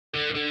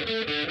Hello,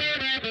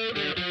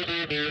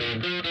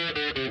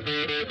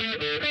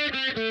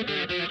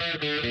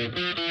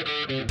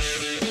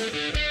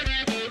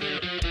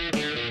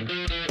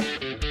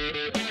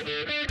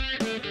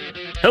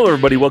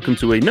 everybody. Welcome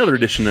to another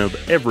edition of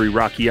Every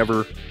Rocky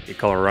Ever, a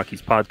Colorado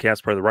Rockies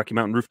podcast, part of the Rocky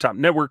Mountain Rooftop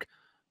Network,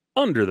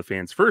 under the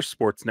Fans First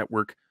Sports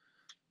Network.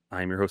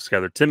 I'm your host,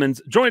 Skyler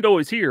Timmons, joined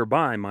always here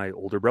by my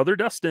older brother,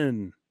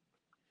 Dustin.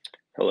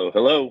 Hello,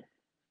 hello.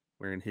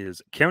 Wearing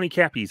his County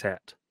Cappies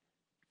hat.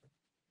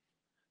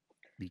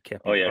 The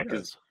Cappies. Oh, yeah,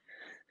 because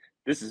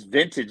this is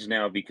vintage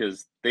now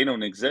because they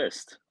don't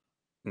exist.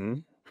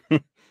 Mm-hmm.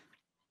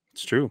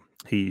 It's true.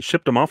 He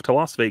shipped them off to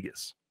Las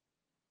Vegas.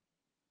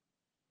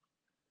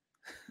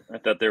 I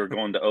thought they were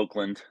going to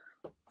Oakland.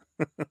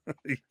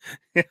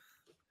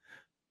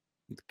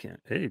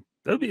 Hey,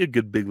 that'd be a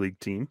good big league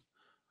team.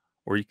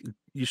 Or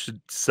you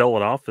should sell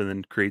it off and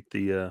then create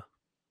a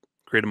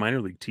minor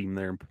league team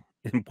there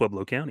in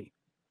Pueblo County.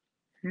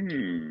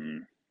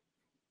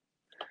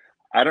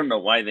 I don't know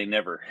why they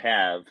never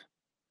have.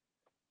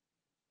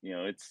 You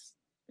know, it'd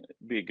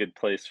be a good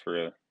place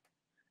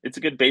it's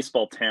a good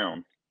baseball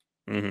town.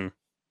 Mm-hmm.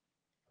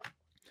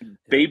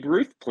 Babe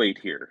Ruth played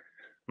here.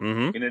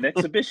 Mm-hmm. In an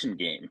exhibition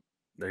game.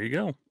 There you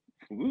go.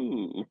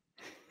 Ooh.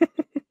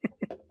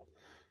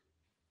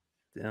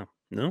 Yeah.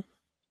 No.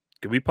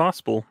 Could be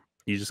possible.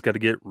 You just got to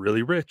get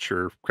really rich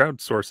or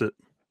crowdsource it.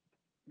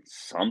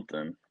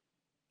 Something.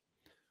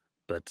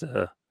 But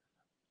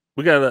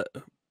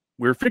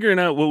we're figuring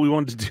out what we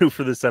wanted to do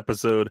for this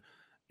episode.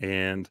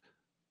 And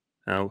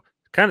now,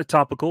 kind of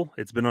topical.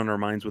 It's been on our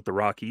minds with the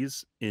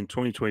Rockies in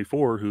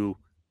 2024, who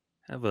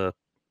have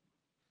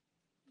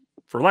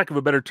for lack of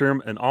a better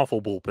term, an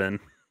awful bullpen.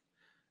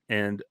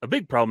 And a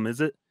big problem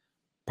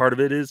part of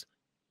it is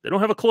they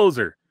don't have a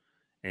closer.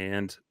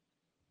 And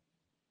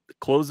the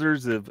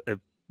closers have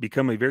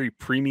become a very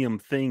premium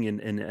thing in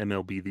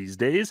MLB these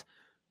days.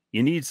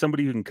 You need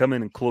somebody who can come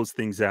in and close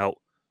things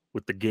out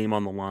with the game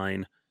on the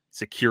line,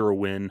 secure a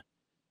win,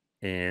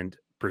 and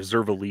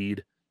preserve a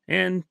lead.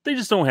 And they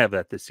just don't have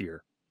that this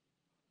year.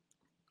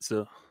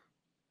 So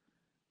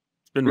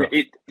it's been rough.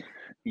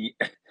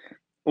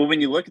 Well,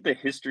 when you look at the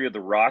history of the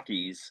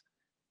Rockies,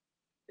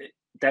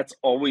 that's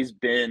always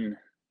been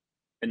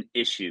an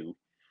issue.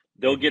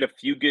 They'll get a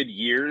few good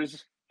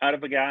years out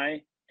of a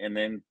guy, and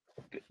then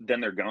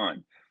they're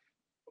gone.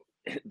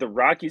 The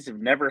Rockies have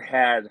never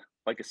had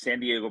like a San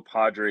Diego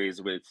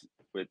Padres with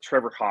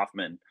Trevor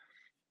Hoffman,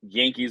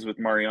 Yankees with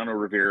Mariano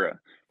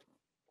Rivera.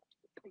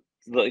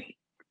 Like,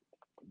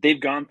 they've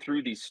gone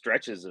through these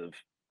stretches of,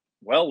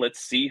 well, let's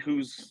see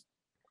who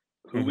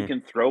we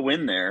can throw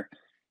in there.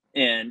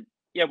 And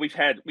yeah, we've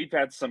had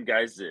some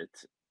guys that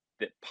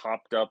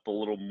popped up a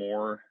little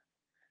more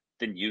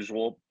than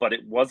usual, but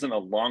it wasn't a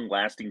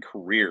long-lasting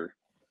career.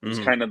 It was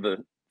kind of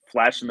the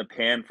flash in the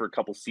pan for a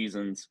couple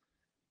seasons,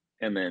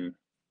 and then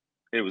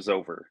it was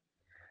over.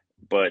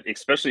 But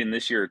especially in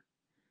this year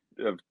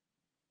of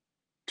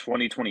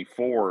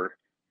 2024,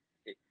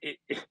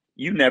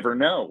 you never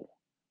know.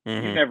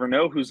 You never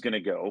know who's going to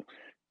go.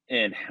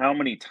 And how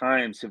many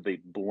times have they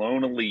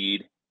blown a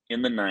lead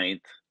in the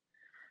ninth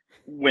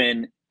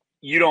when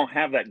you don't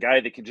have that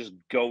guy that can just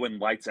go and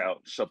lights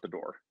out, shut the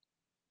door?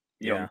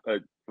 You know,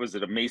 was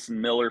it a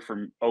Mason Miller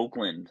from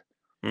Oakland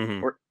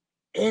or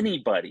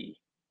anybody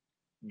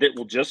that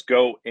will just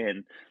go?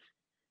 And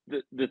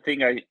the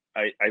thing I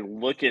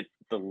look at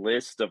the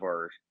list of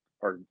our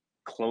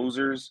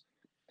closers,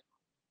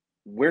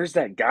 where's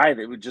that guy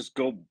that would just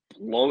go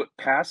blow it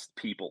past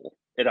people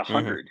at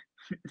 100?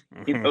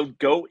 You know,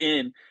 go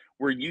in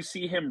where you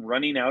see him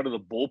running out of the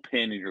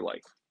bullpen and you're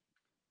like,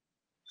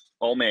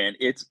 oh man,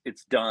 it's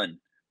done.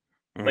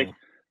 Like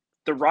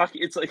the Rocky,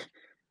 it's like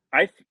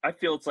I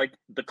feel it's like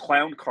the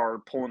clown car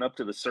pulling up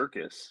to the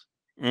circus.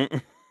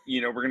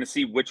 You know, we're gonna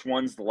see which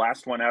one's the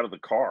last one out of the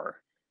car.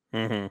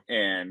 But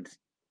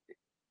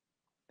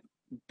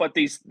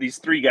these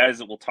three guys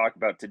that we'll talk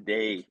about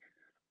today,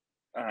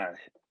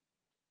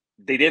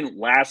 they didn't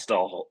last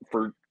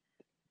for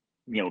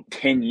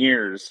 10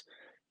 years.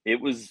 It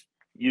was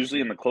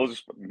usually in the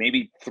closers,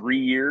 maybe 3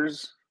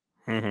 years,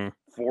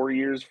 4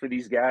 years for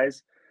these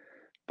guys.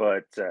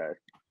 But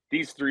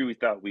these three, we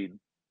thought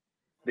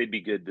they'd be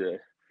good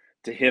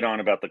to hit on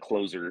about the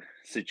closer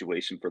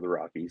situation for the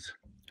Rockies.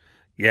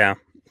 Yeah,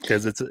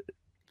 because it's a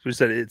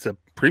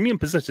premium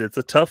position. It's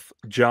a tough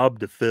job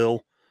to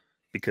fill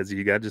because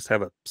you got to just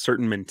have a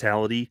certain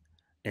mentality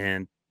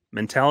and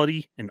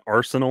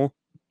arsenal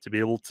to be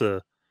able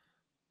to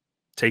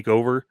take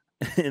over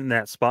in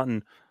that spot.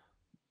 And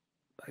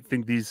I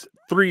think these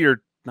three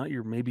are not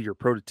maybe your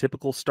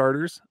prototypical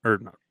starters or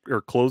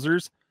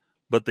closers,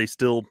 but they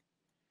still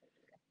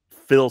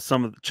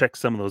check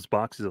some of those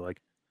boxes.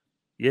 Like,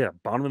 yeah,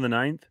 bottom of the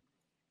ninth,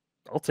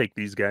 I'll take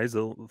these guys.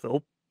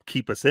 They'll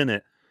keep us in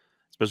it,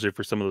 especially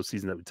for some of those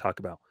seasons that we talk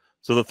about.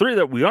 So the three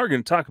that we are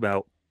going to talk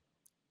about: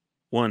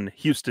 one,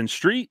 Huston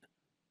Street,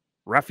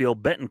 Rafael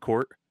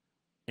Betancourt,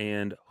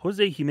 and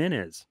José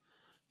Jiménez.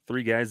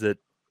 Three guys that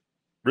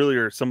really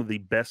are some of the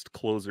best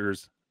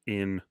closers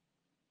in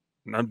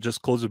not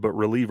just closers, but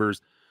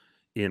relievers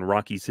in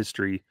Rockies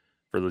history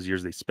for those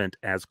years they spent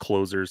as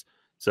closers.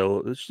 So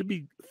it should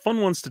be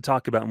fun ones to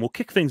talk about. And we'll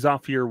kick things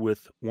off here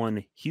with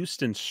one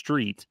Huston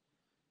Street.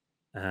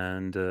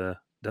 And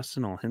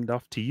Dustin, I'll hand it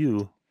off to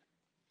you.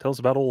 Tell us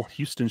about old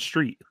Huston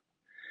Street.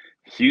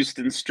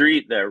 Huston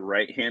Street, that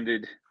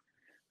right-handed,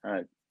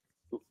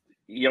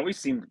 he always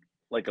seemed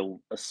like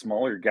a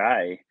smaller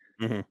guy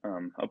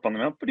up on the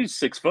mountain, but he's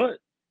 6 foot.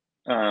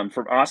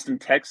 From Austin,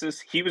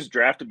 Texas. He was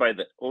drafted by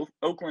the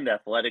Oakland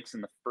Athletics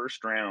in the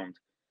first round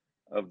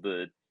of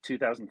the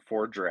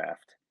 2004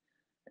 draft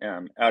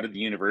out of the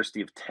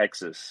University of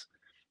Texas.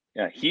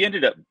 He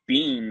ended up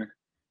being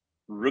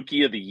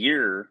Rookie of the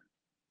Year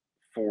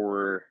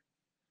for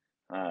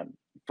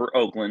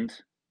Oakland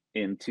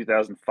in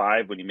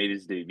 2005 when he made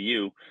his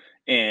debut,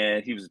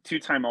 and he was a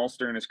 2-time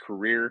All-Star in his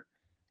career.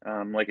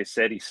 Like I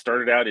said, he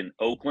started out in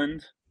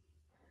Oakland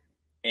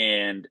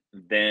and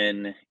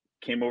then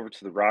came over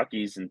to the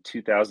Rockies in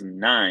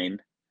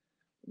 2009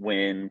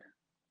 in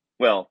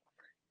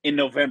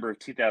November of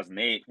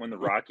 2008 when the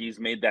Rockies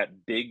made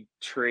that big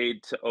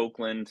trade to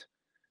Oakland.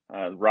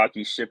 The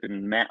Rockies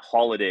shipping Matt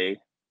Holliday,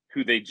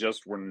 who they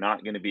just were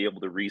not going to be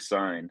able to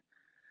re-sign.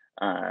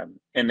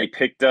 And they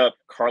picked up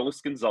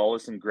Carlos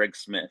Gonzalez and Greg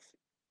Smith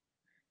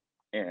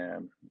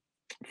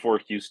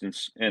for Huston,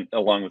 and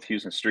along with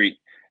Huston Street.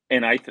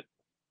 And I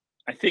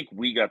think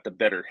we got the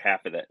better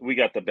half of that. We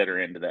got the better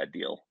end of that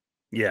deal.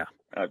 Yeah.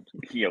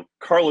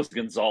 Carlos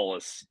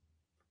Gonzalez,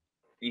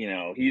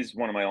 he's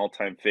one of my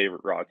all-time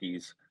favorite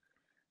Rockies.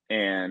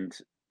 And,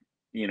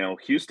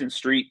 Huston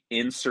Street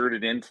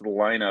inserted into the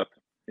lineup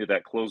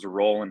that closer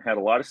role and had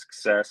a lot of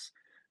success.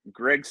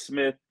 Greg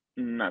Smith,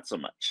 not so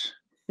much.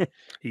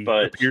 He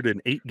appeared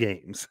in 8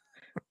 games.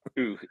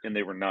 And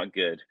they were not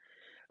good.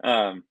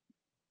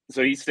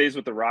 So he stays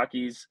with the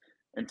Rockies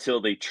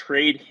until they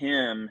trade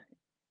him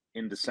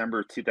in December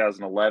of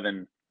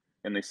 2011,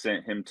 and they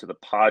sent him to the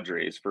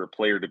Padres for a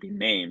player to be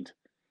named.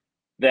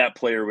 That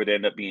player would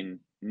end up being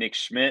Nick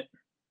Schmidt,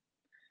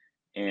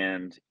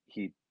 and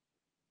he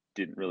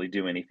didn't really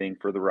do anything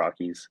for the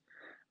Rockies.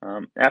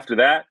 After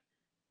that,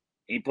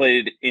 he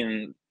played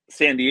in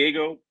San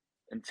Diego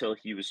until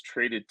he was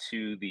traded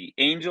to the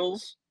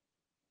Angels,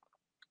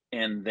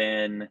 and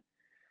then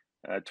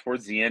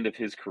towards the end of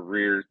his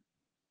career,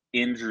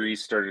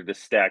 injuries started to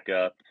stack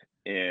up,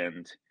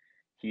 and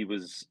he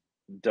was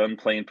done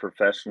playing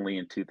professionally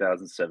in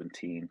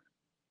 2017.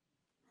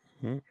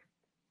 And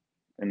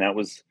that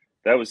was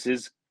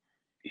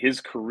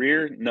his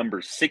career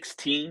number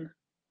 16,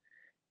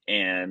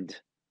 and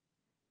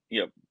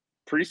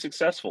pretty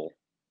successful.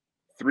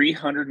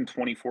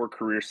 324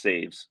 career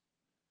saves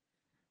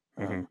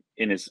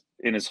in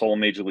his whole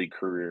major league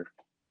career.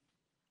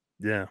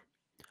 Yeah,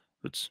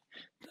 it's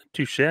not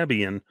too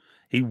shabby, and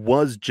he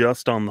was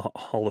just on the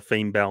Hall of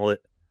Fame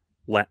ballot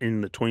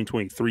in the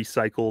 2023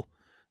 cycle,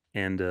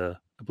 and I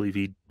believe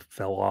he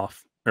fell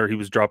off, or he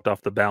was dropped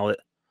off the ballot.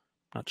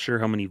 Not sure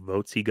how many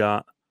votes he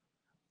got,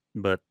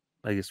 but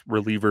I guess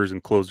relievers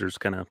and closers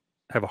kind of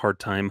have a hard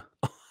time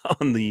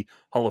on the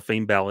Hall of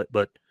Fame ballot.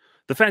 But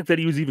the fact that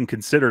he was even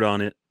considered on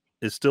it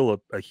is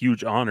still a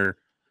huge honor.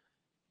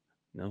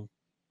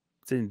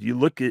 You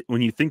look at,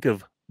 when you think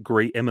of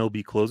great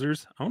MLB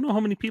closers, I don't know how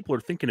many people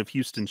are thinking of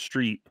Huston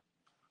Street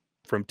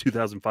from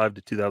 2005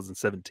 to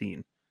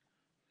 2017,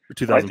 or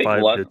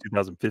 2005 to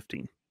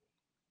 2015.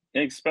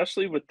 And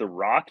especially with the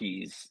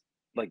Rockies,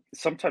 like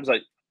sometimes I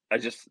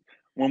just,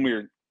 when we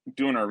were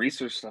doing our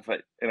research stuff,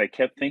 I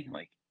kept thinking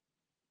like,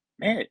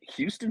 man,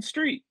 Huston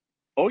Street.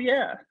 Oh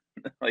yeah.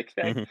 Like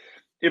that.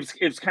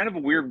 It was kind of a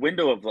weird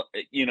window of,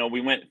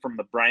 we went from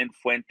the Brian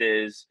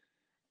Fuentes,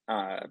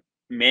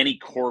 Manny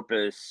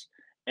Corpus,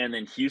 and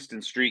then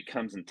Huston Street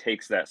comes and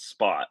takes that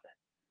spot.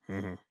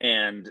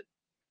 And,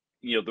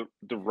 the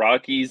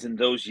Rockies in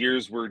those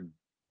years were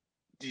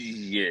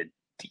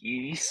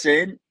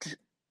decent,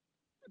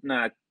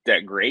 not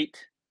that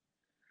great.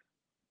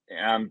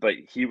 But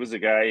he was a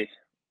guy,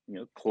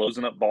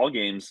 closing up ball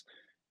games,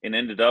 and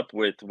ended up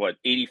with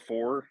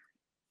 84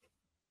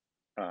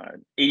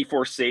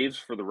 saves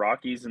for the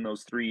Rockies in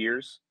those 3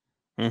 years.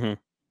 Yeah,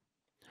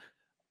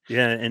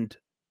 and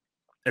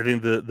I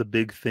think the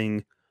big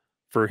thing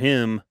for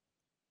him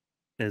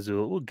is,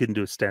 we'll get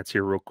into his stats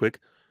here real quick.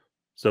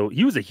 So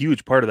he was a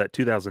huge part of that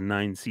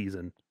 2009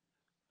 season.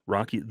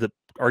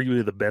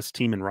 Arguably the best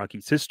team in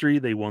Rockies history.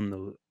 They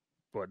won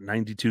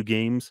 92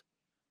 games,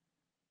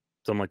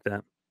 something like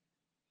that.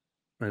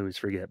 I always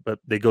forget, but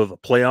they go to the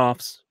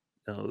playoffs,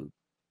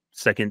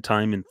 second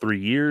time in 3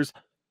 years.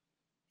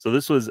 So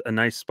this was a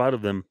nice spot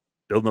of them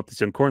building up this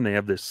young core, and they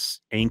have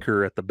this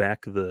anchor at the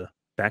back of the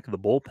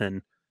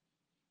bullpen.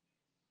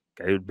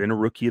 Guy who'd been a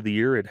Rookie of the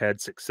Year, had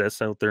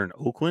success out there in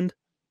Oakland.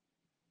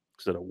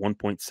 At a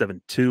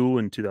 1.72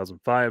 in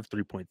 2005,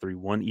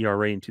 3.31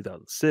 ERA in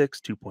 2006,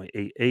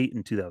 2.88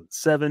 in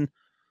 2007.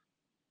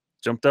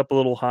 Jumped up a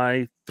little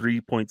high,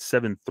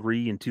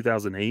 3.73 in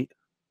 2008,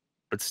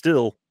 but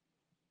still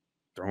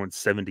throwing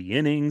 70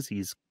 innings.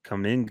 He's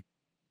come in,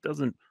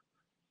 wasn't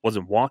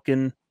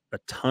walking a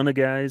ton of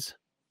guys,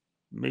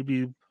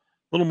 maybe a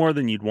little more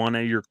than you'd want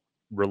out of your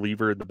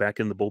reliever at the back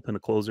end of the bullpen, a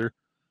closer,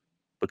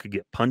 but could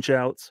get punch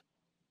outs.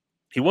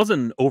 He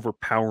wasn't an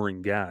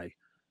overpowering guy,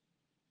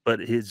 but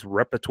his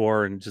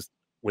repertoire and just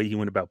way he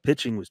went about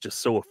pitching was just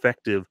so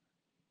effective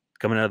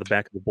coming out of the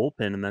back of the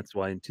bullpen, and that's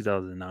why in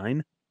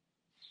 2009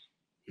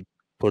 he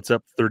puts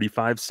up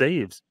 35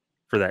 saves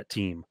for that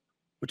team,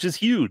 which is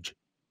huge.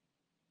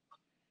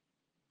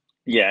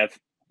 Yeah,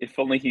 if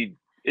only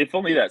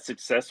that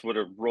success would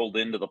have rolled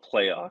into the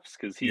playoffs,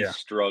 because he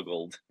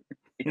struggled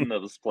in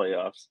those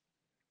playoffs.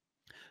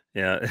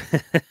 Yeah.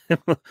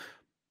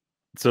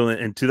 So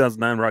in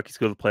 2009, Rockies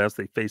go to the playoffs.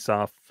 They face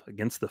off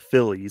against the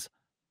Phillies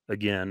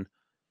again,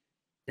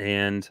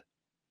 and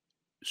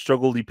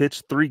struggled. He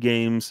pitched 3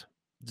 games,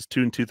 just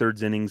 2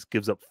 2/3 innings,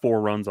 gives up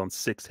 4 runs on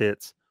 6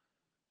 hits.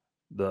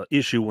 The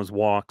issue was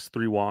walks,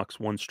 3 walks,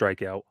 1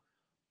 strikeout,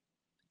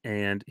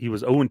 and he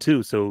was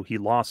 0-2, so he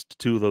lost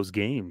 2 of those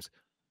games.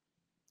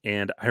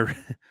 And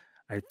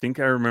I think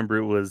I remember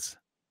it was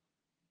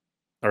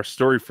our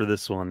story for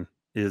this one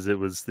is it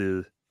was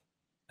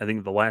I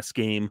think the last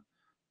game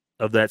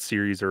of that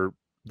series, or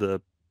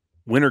the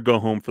winner go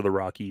home for the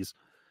Rockies,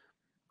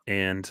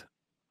 and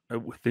I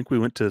think we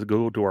went to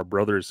go to our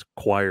brother's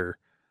choir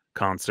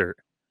concert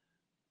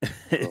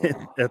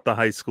at the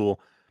high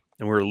school,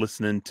 and we were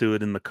listening to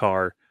it in the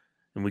car,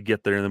 and we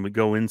get there, and then we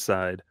go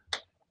inside,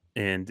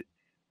 and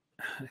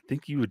I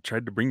think you had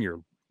tried to bring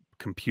your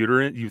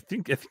computer in. I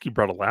think you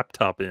brought a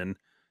laptop in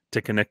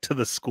to connect to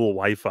the school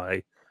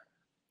Wi-Fi,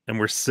 and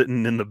we're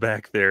sitting in the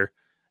back there,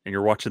 and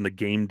you're watching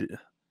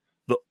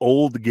the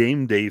old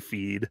game day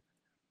feed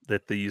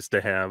that they used to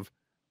have,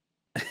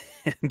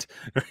 and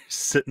we're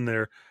sitting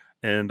there,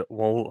 and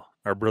while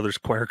our brother's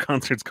choir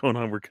concert's going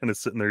on, we're kind of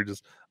sitting there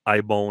just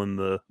eyeballing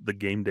the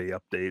game day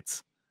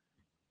updates.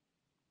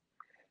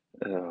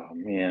 Oh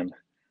man,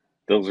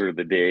 those are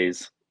the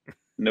days.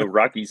 No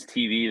Rockies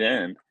TV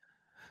then.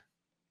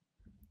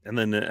 And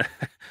then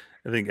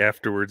I think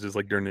afterwards is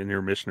like during an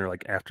intermission or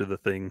like after the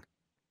thing,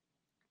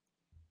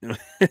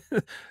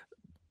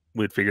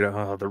 we'd figured out,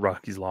 oh, the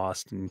Rockies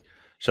lost, and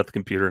shut the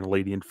computer, and a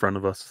lady in front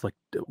of us is like,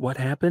 what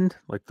happened?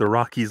 Like, the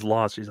Rockies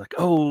lost. She's like,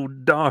 oh,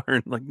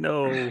 darn. Like,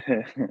 no.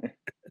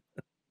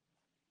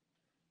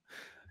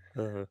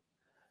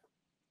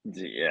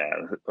 Yeah.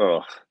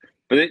 Oh,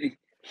 but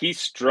he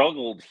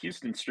struggled.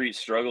 Huston Street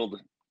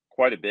struggled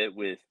quite a bit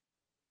with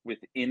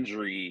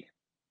injury.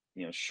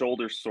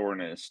 Shoulder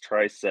soreness,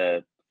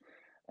 tricep.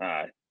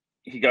 Uh,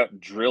 he got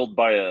drilled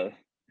by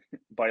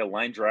a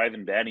line drive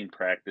in batting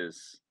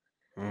practice,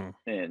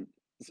 and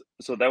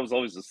so that was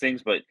always the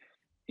things. But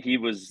he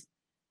was,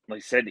 like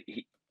I said,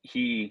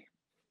 he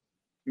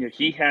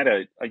he had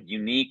a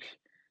unique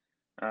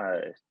uh,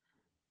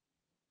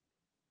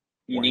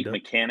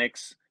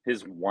 mechanics.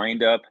 His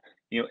windup,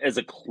 as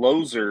a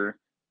closer,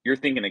 you're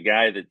thinking a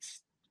guy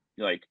that's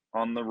like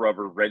on the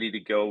rubber, ready to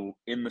go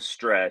in the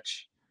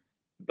stretch,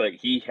 but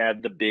he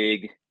had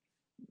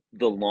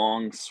the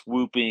long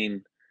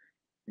swooping,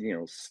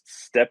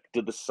 step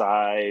to the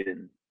side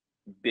and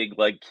big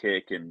leg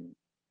kick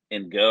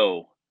and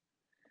go.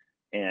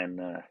 And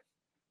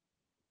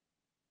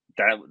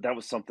that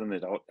was something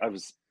that I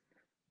was.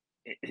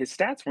 His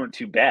stats weren't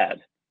too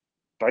bad,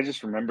 but I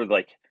just remember,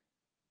 like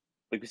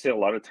we say, a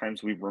lot of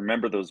times we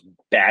remember those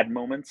bad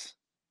moments,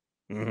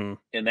 and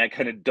that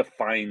kind of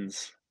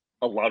defines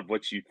a lot of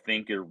what you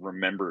think or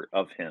remember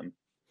of him.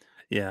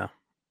 Yeah.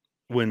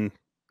 When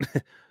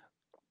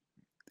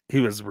he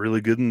was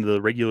really good in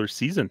the regular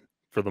season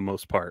for the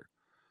most part.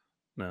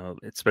 Now,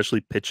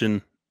 especially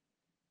pitching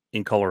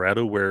in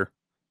Colorado, where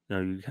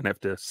you kind of have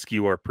to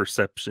skew our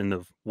perception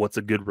of what's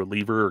a good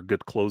reliever or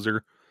good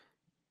closer.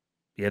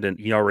 He had an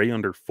ERA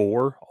under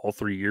 4 all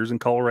 3 years in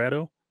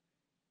Colorado,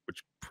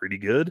 which pretty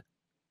good.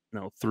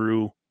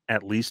 Threw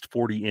at least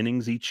 40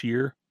 innings each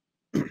year,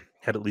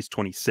 had at least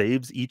 20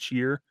 saves each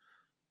year,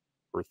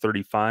 for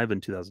 35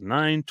 in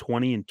 2009,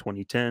 20 in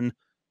 2010,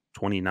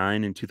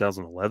 29 in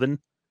 2011.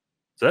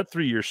 So that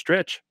 3-year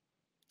stretch,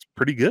 it's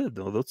pretty good,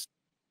 though. That's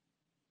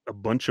a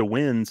bunch of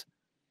wins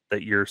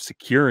that you're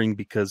securing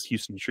because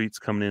Huston Street's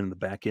coming in the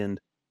back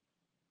end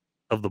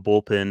of the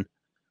bullpen.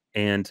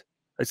 And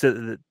I said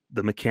that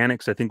the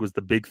mechanics, I think, was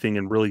the big thing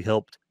and really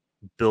helped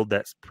build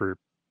that,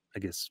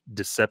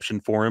 deception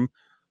for him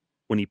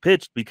when he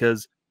pitched,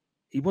 because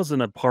he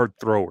wasn't a hard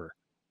thrower.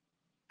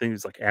 I think he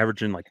was like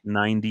averaging like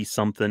 90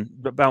 something,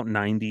 about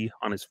 90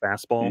 on his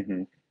fastball.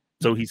 Mm-hmm.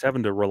 So he's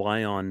having to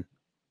rely on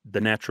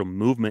the natural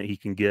movement he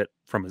can get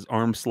from his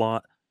arm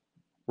slot,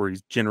 where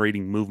he's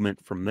generating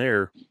movement from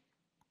there,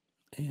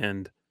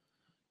 and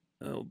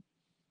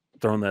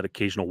throwing that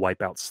occasional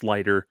wipeout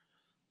slider.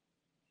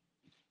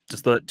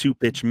 Just the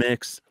 2-pitch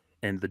mix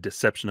and the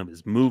deception of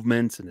his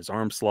movements and his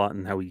arm slot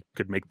and how he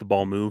could make the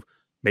ball move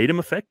made him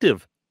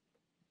effective,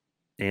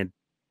 and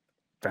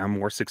found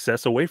more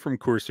success away from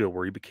Coors Field,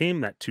 where he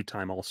became that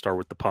 2-time All-Star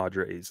with the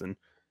Padres, and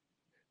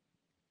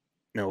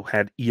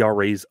had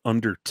ERAs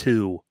under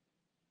 2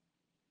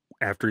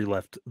 after he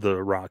left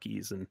the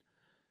Rockies, and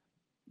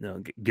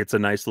gets a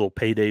nice little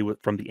payday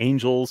from the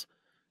Angels,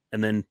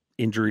 and then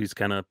injuries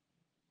kind of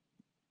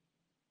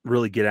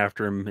really get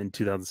after him in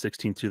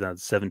 2016,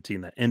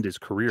 2017 that end his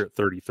career at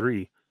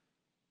 33.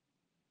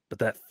 But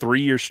that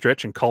 3-year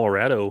stretch in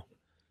Colorado,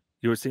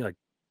 you were saying like,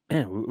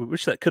 man, we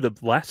wish that could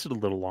have lasted a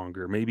little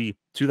longer. Maybe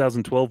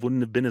 2012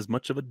 wouldn't have been as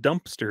much of a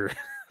dumpster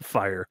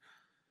fire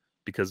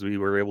because we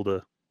were able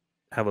to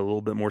have a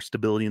little bit more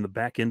stability in the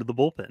back end of the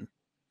bullpen.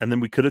 And then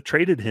we could have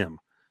traded him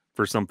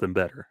for something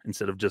better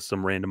instead of just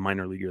some random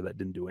minor leaguer that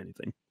didn't do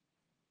anything.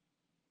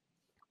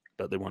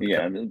 But they wanted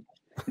to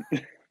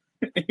cut.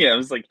 Yeah, it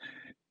was like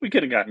we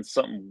could have gotten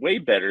something way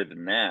better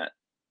than that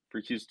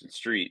for Huston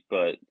Street,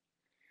 but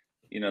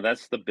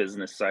that's the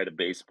business side of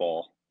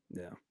baseball.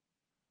 Yeah.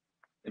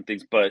 And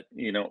things, but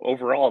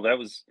overall that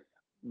was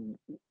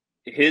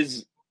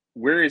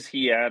where is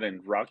he at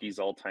in Rocky's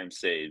all-time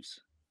saves?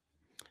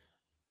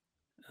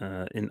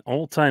 In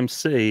all-time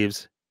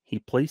saves, he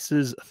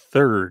places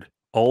third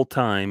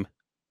all-time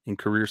in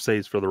career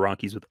saves for the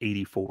Rockies with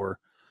 84.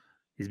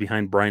 He's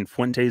behind Brian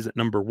Fuentes at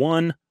number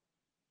 1.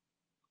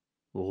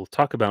 We'll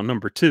talk about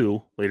number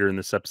 2 later in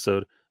this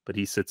episode, but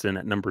he sits in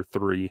at number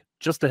 3,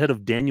 just ahead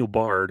of Daniel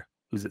Bard,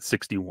 who's at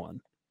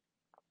 61.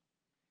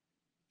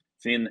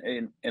 See,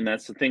 and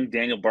that's the thing.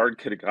 Daniel Bard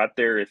could have got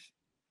there if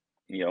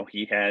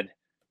he had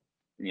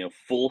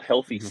full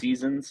healthy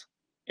seasons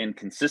and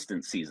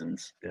consistent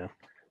seasons. Yeah.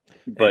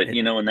 But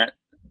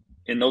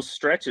in those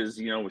stretches,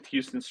 with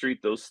Huston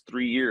Street, those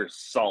 3 years,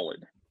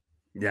 solid.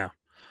 Yeah.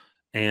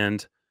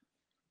 And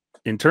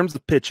in terms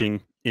of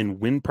pitching, in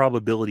win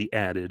probability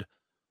added,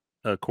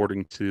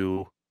 according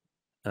to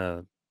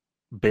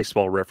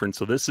Baseball Reference,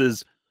 so this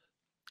is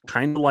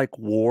kind of like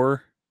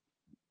WAR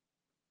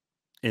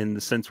in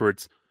the sense where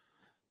it's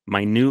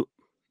minute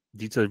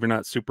detail. If you're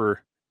not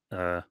super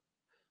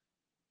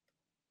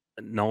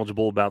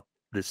knowledgeable about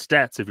the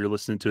stats, if you're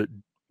listening to it,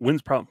 win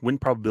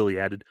probability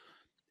added,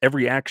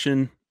 every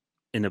action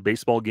in a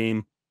baseball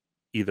game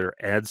either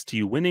adds to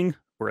you winning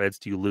or adds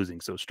to you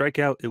losing. So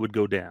strikeout, it would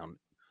go down.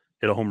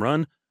 Hit a home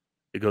run,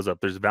 it goes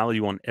up. There's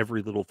value on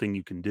every little thing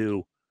you can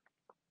do.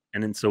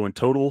 And then so in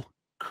total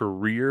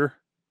career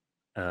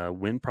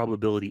win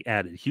probability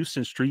added,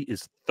 Huston Street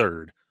is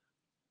third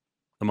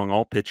among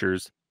all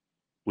pitchers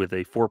with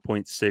a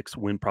 4.6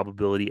 win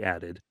probability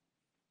added.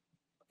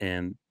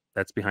 And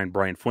that's behind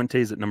Brian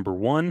Fuentes at number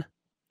 1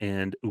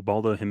 and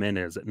Ubaldo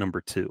Jimenez at number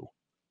 2.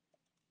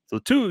 So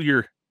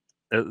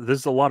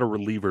there's a lot of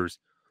relievers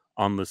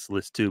on this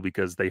list too,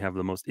 because they have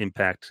the most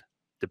impact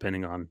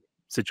depending on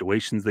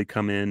situations they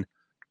come in,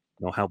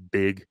 how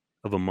big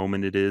of a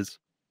moment it is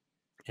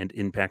and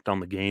impact on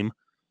the game,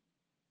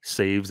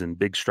 saves and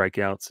big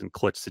strikeouts and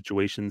clutch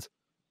situations.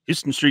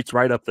 Huston Street's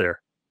right up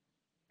there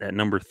at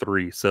number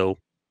 3. So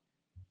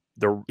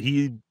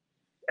he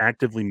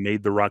actively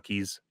made the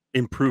Rockies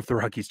improve the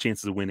Rockies'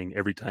 chances of winning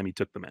every time he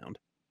took the mound.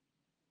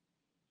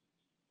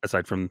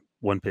 Aside from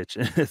one pitch,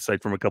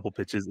 aside from a couple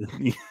pitches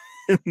in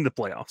the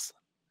playoffs.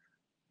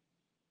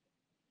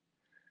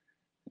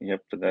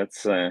 Yep, but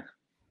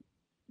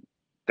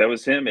that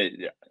was him.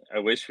 I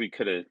wish we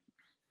could have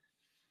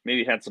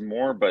maybe had some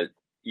more, but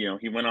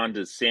he went on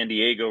to San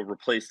Diego,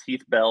 replaced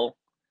Heath Bell,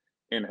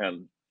 and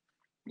had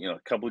a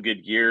couple of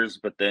good years,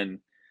 but then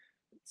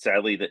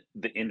sadly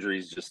the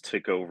injuries just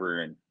took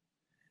over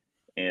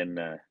and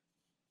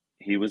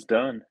he was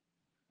done.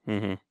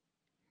 Mm-hmm.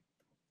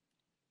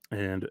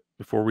 And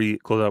before we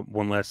close out,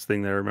 one last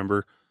thing that I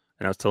remember,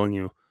 and I was telling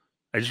you,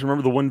 I just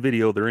remember the one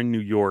video. They're in New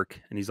York,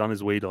 and he's on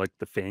his way to like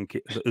the fan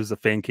cave. It was a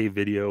fan cave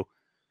video.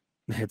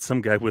 They had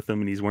some guy with him,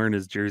 and he's wearing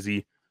his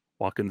jersey,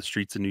 walking the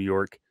streets of New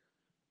York,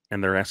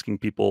 and they're asking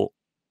people,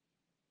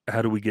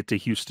 "How do we get to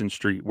Huston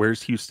Street?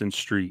 Where's Huston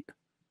Street?"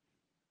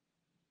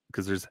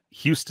 Because there's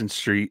Huston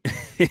Street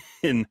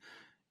in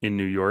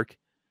New York,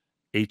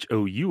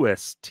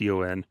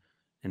 Houston,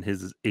 and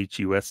his is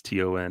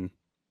Huston.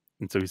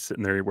 And so he's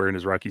sitting there wearing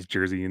his Rockies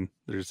jersey, and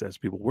they're just asking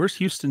people, "Where's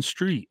Huston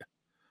Street?"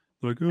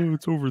 They're like, "Oh,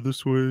 it's over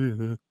this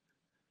way."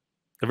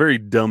 A very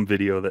dumb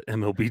video that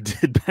MLB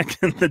did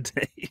back in the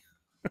day.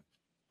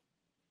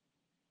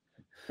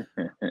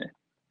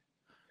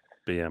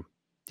 But yeah,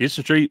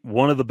 Huston Street,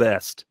 one of the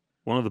best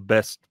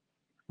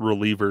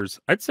relievers.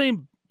 I'd say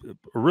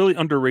a really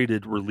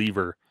underrated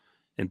reliever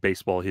in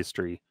baseball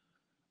history.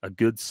 A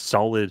good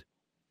solid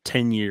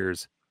 10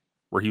 years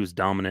where he was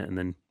dominant, and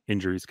then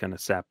injuries kind of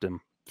sapped him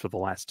for the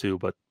last 2,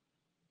 but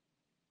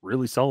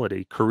really solid.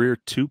 A career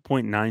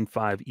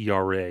 2.95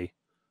 ERA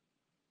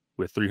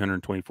with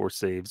 324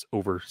 saves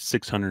over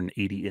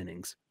 680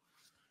 innings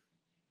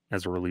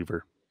as a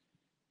reliever.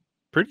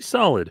 Pretty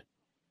solid.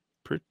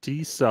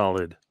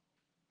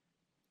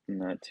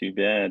 Not too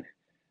bad.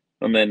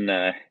 And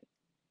then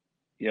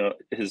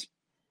his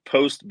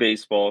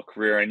post-baseball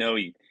career, I know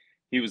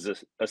he was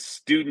a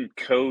student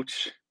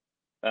coach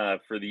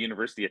for the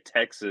University of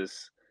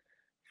Texas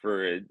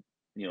for a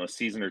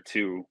season or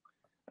 2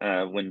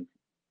 when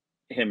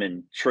him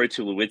and Troy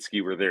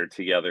Tulowitzki were there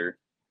together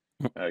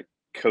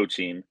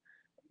coaching.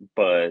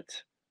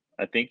 But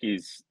I think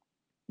he's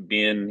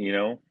being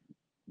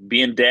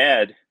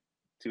dad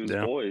to his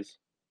boys.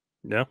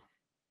 Yeah.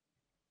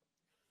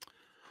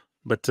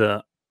 But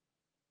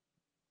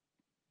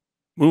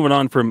moving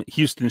on from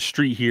Huston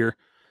Street here.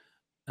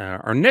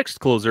 Our next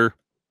closer,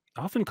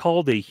 often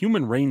called a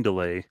human rain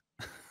delay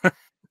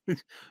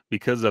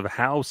because of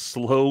how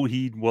slow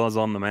he was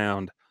on the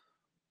mound,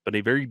 but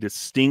a very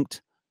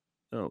distinct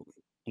uh,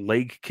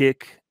 leg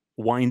kick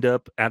wind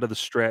up out of the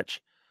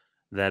stretch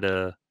that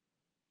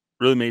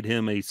really made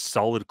him a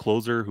solid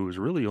closer who was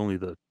really only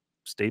the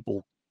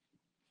staple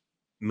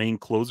main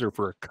closer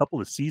for a couple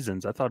of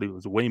seasons. I thought he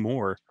was way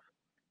more,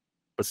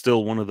 but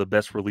still one of the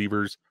best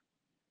relievers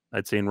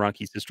I'd say in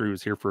Rockies history.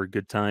 Was here for a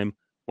good time.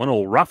 One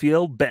old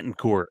Rafael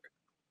Betancourt.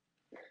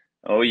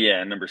 Oh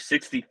yeah, number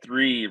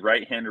 63,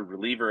 right-hander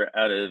reliever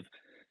out of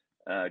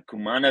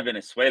Cumana,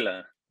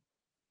 Venezuela.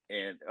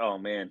 And oh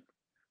man,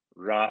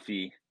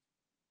 Rafi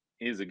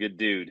is a good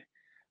dude.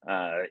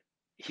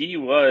 He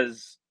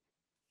was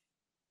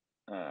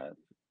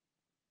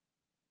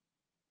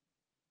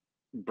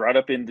brought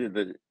up into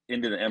the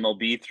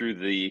MLB through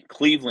the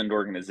Cleveland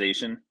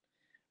organization.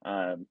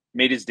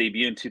 Made his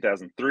debut in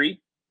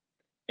 2003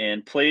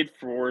 and played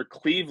for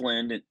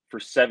Cleveland for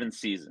 7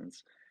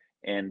 seasons.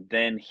 And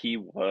then he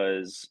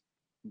was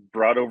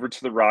brought over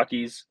to the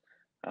Rockies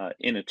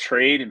in a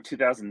trade in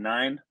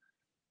 2009.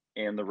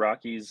 And the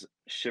Rockies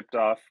shipped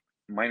off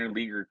minor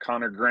leaguer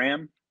Connor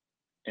Graham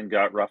and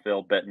got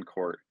Rafael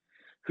Betancourt,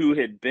 who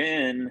had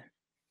been,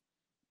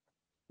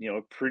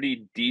 a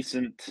pretty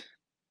decent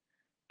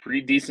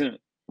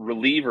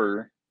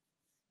reliever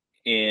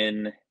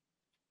in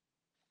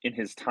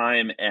his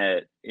time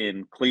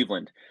in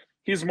Cleveland.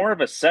 He was more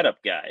of a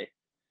setup guy,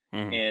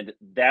 and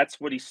that's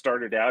what he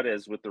started out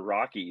as with the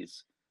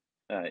Rockies.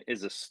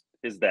 Is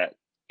that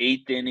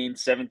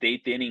seventh,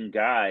 eighth inning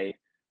guy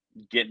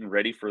getting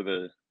ready for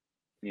the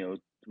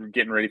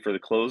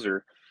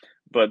closer.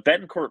 But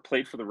Betancourt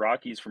played for the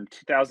Rockies from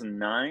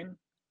 2009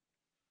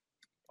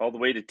 all the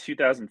way to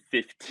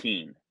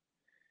 2015,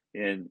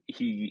 and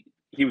he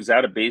was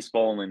out of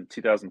baseball in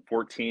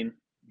 2014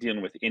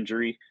 dealing with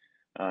injury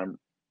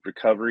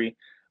recovery,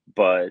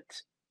 but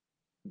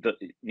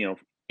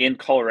in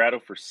Colorado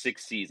for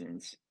 6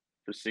 seasons,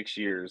 for 6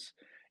 years.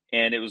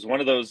 And it was one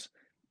of those,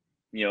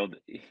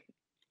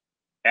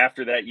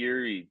 after that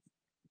year,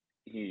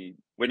 he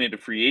went into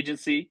free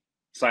agency,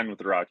 signed with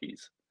the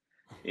Rockies.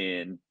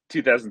 In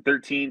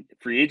 2013,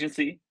 free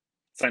agency,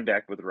 signed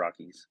back with the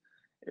Rockies.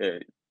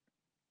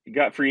 He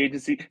got free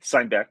agency,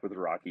 signed back with the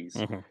Rockies.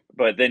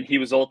 But then he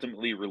was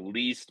ultimately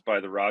released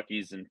by the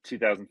Rockies in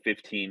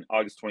 2015,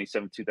 August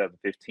 27,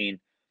 2015,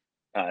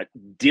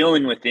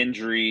 dealing with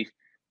injury.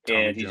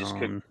 And he just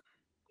couldn't.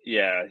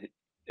 Yeah.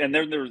 And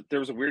there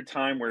was a weird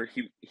time where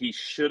he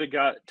should have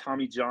got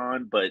Tommy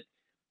John, but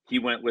he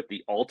went with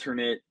the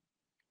alternate,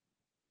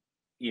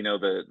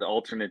 the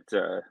alternate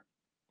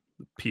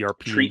PRP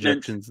treatment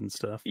injections and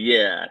stuff.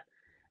 Yeah.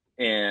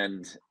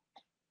 And,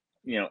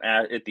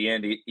 at the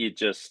end, he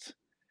just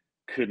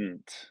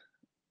couldn't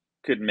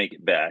make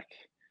it back.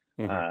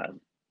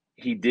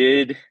 He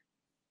did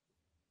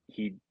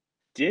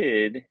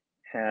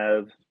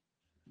have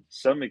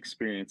some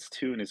experience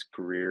too in his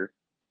career,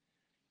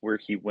 where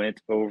he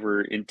went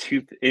over in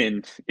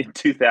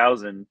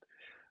 2000,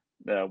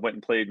 went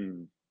and played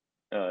in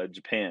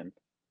Japan.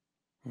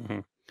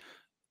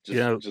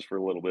 Just for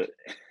a little bit.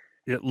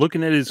 Yeah,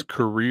 looking at his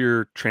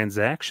career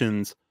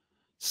transactions,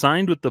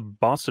 signed with the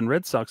Boston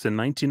Red Sox in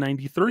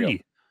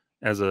 1993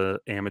 as a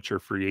amateur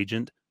free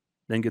agent,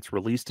 then gets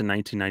released in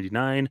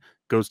 1999,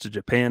 goes to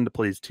Japan to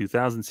play his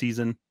 2000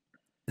 season.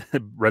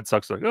 Red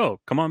Sox are like, oh,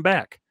 come on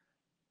back.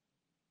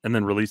 And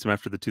then release him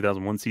after the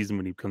 2001 season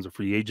when he becomes a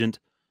free agent.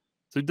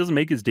 So he doesn't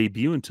make his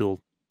debut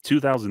until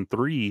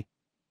 2003,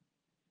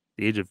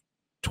 the age of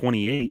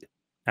 28,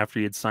 after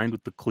he had signed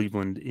with the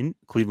Cleveland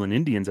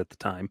Indians at the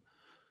time.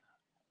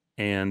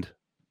 And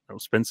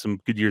spent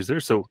some good years there.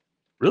 So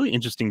really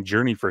interesting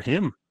journey for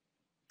him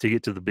to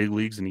get to the big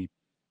leagues, and he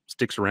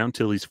sticks around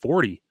till he's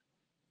 40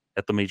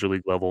 at the major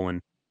league level.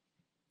 And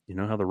you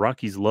know how the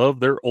Rockies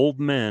love their old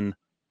men.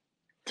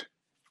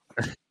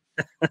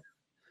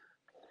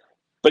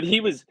 But he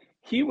was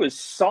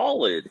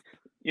solid,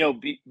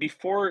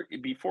 before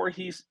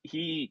he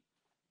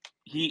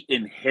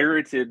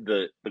inherited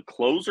the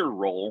closer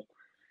role.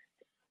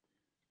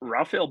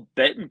 Rafael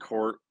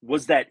Betancourt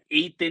was that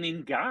 8th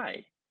inning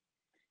guy.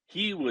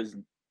 He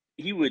would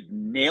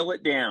nail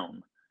it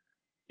down.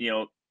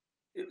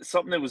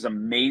 Something that was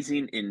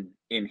amazing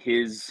in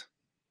his,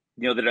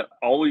 that I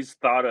always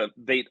thought of,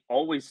 they'd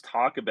always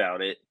talk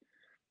about it,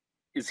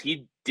 is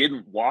he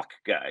didn't walk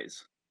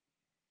guys.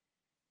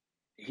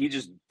 He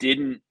just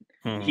didn't.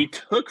 He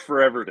took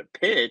forever to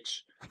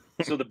pitch,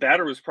 so the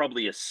batter was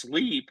probably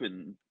asleep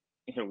and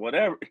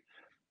whatever.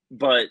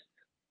 But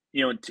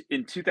in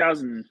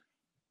 2010,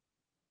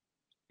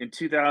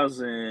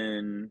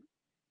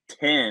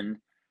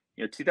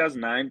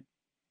 2009,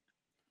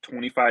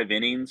 25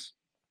 innings,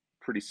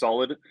 pretty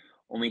solid.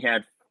 Only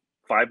had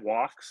 5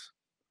 walks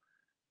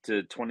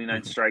to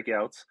 29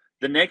 strikeouts.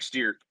 The next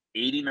year,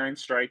 89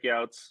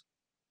 strikeouts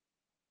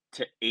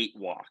to 8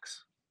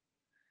 walks.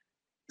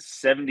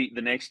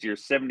 The next year,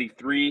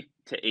 73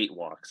 to 8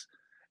 walks.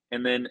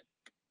 And then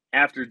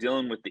after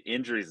dealing with the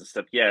injuries and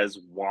stuff, yeah, his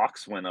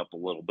walks went up a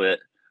little bit,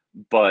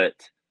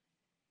 but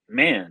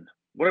man,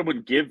 what I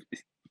would give,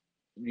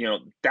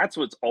 that's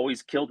what's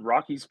always killed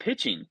Rocky's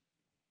pitching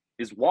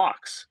is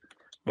walks.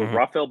 But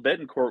Rafael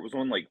Betancourt was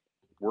one like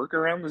work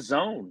around the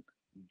zone,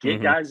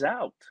 get guys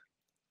out.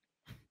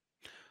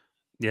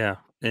 Yeah,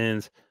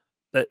 and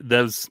that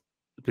was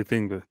the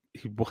thing that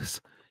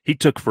he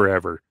took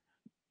forever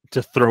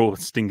to throw a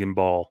stinking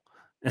ball.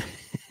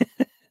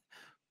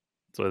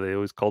 So they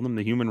always called him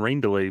the human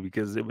rain delay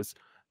because it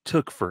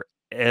took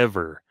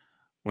forever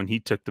when he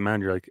took the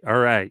mound. You're like, all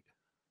right,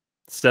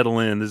 settle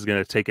in. This is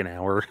going to take an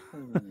hour.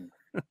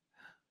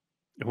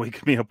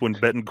 Wake me up when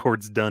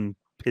Betancourt's done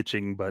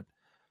pitching, but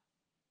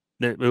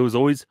it was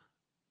always,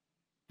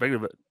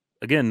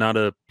 again, not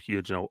a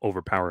huge,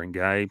 overpowering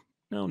guy.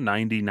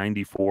 90,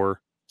 94,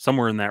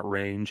 somewhere in that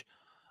range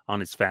on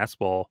his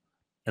fastball,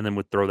 and then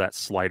would throw that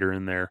slider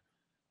in there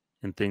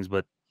and things.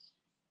 But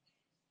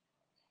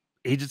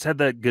he just had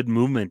that good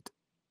movement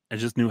and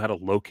just knew how to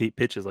locate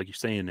pitches, like you're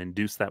saying,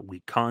 induce that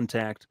weak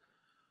contact,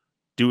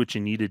 do what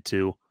you needed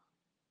to.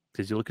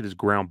 Because you look at his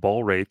ground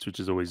ball rates, which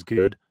is always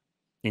good.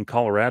 In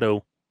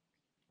Colorado,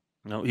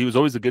 he was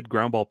always a good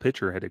ground ball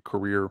pitcher, had a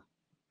career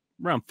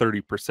around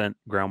 30%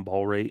 ground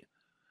ball rate.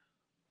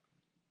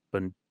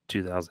 But in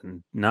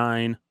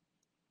 2009,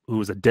 who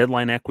was a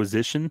deadline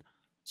acquisition,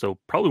 so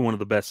probably one of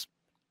the best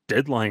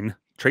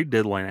trade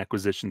deadline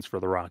acquisitions for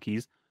the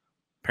Rockies,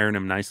 pairing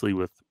him nicely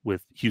with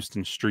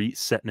Huston Street,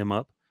 setting him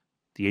up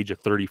at the age of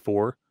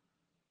 34,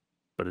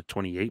 but at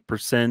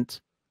 28%,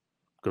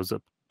 goes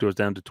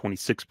down to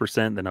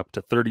 26%, then up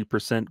to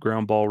 30%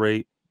 ground ball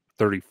rate,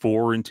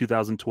 34 in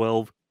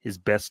 2012, his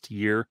best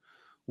year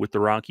with the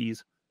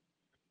Rockies,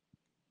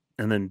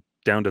 and then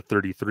down to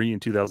 33 in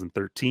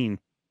 2013.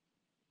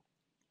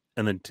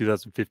 And then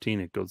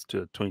 2015, it goes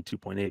to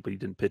 22.8, but he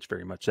didn't pitch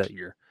very much that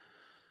year.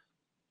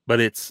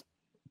 But it's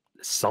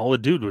a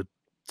solid dude, would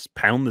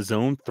pound the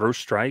zone, throw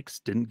strikes,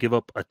 didn't give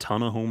up a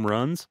ton of home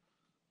runs.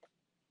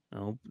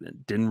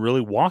 Didn't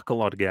really walk a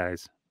lot of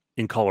guys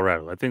in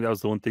Colorado. I think that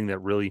was the one thing that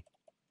really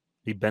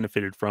he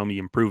benefited from. He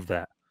improved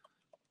that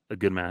a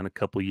good amount, a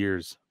couple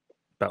years,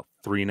 about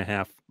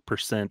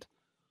 3.5%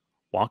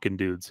 walking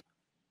dudes.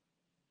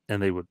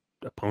 And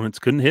opponents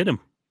couldn't hit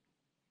him.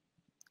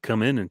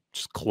 Come in and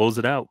just close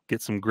it out,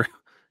 get some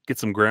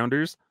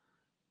grounders,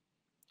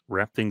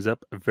 wrap things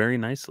up very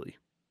nicely.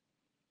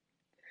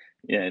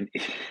 Yeah, and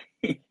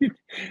he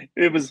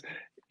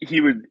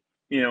would,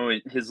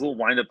 his little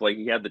windup, like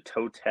he had the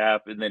toe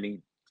tap, and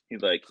then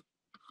he'd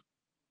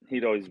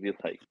always be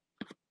like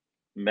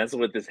messing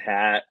with his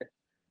hat,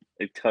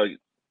 like tug,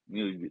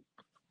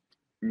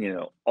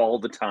 all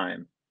the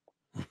time,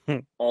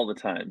 all the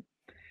time.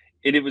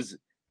 And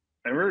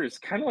I remember it's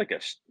kind of like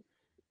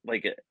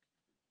a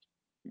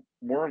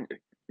more,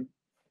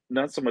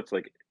 not so much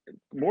like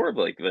more of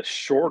like the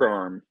short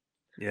arm.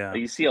 Yeah, Like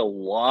you see a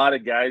lot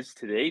of guys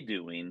today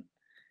doing.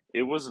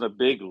 It wasn't a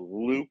big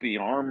loopy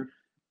arm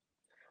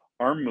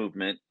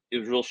movement. It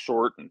was real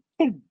short and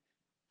boom,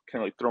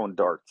 kind of like throwing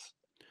darts.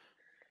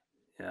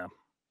 Yeah.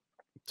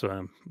 So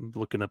I'm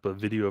looking up a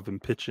video of him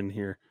pitching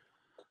here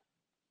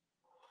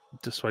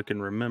just so I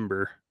can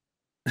remember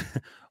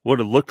what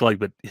it looked like,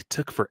 but it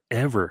took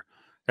forever.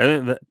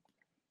 It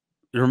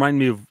reminded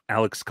me of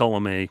Alex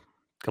Colomé a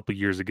couple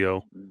years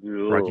ago.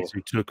 Rockies,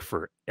 who took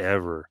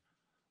forever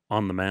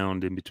on the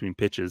mound in between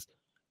pitches.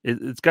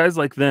 It's guys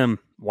like them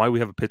why we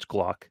have a pitch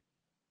clock.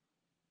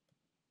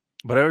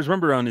 But I always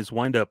remember on his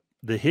windup,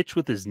 the hitch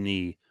with his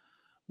knee,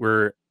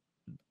 where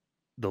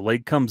the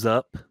leg comes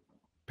up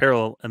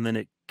parallel and then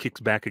it kicks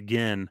back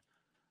again.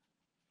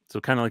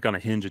 So kind of like on a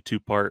hinge, a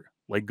two-part,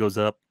 leg goes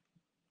up,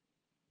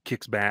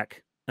 kicks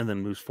back, and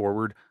then moves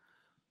forward.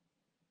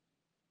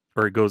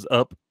 Or it goes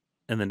up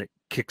and then it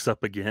kicks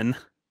up again.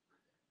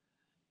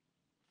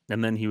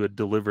 And then he would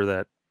deliver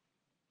that,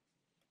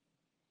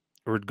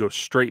 or would go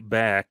straight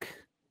back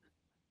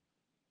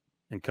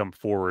and come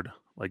forward,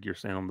 like you're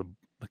saying on the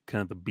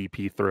kind of the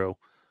BP throw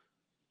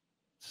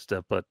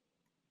step, but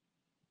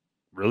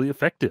really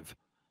effective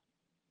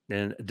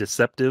and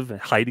deceptive and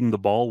hiding the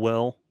ball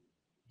well.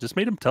 Just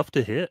made him tough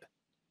to hit.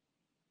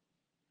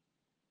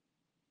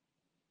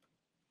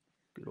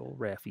 Good old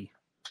Raffy.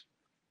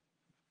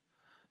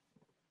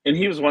 And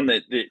he was one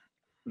that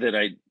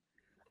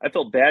I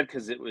felt bad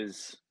because it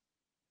was,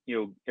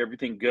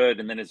 everything good,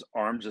 and then his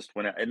arm just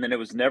went out, and then it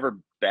was never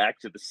back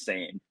to the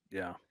same.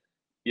 Yeah.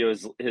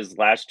 His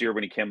last year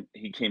when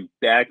he came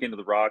back into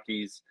the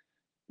Rockies,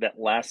 that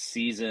last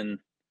season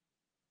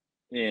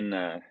in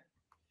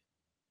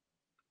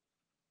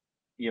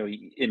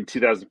in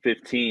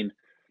 2015,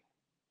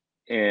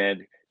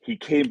 and he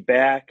came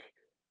back.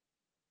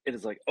 It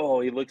is like,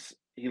 oh, he looks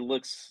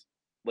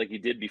like he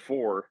did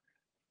before,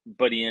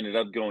 but he ended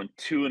up going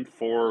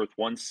 2-4 with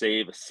one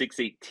save, a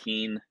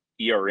 6.18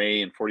 ERA,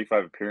 and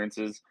 45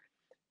 appearances,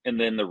 and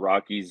then the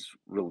Rockies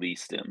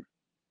released him.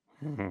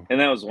 Mm-hmm. And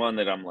that was one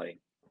that I'm like,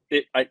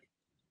 I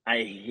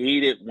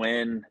hate it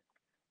when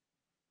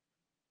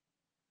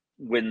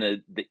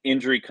the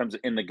injury comes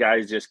and the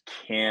guys just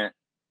can't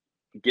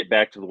get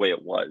back to the way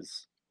it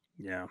was.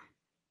 Yeah.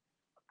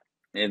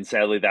 And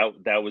sadly,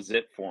 that was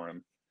it for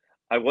him.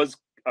 I was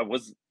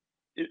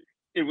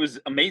it was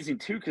amazing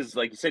too because,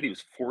 like you said, he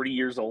was 40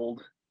 years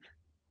old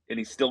and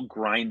he's still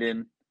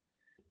grinding,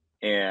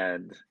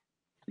 and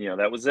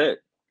that was it.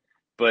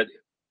 But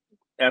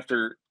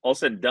after all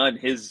said and done,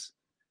 his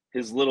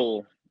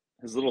little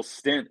his little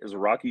stint as a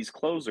Rockies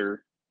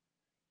closer,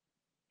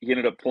 he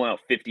ended up pulling out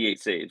 58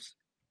 saves.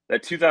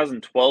 That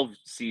 2012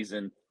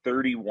 season,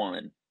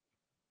 31.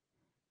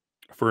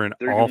 For an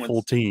 31.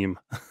 awful team.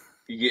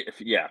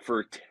 Yeah, for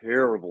a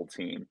terrible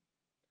team.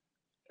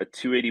 A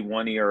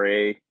 281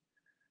 ERA,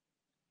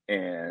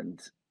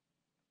 and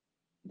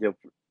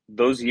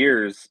those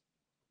years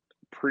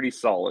pretty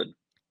solid.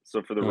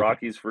 So for the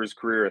Rockies for his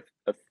career,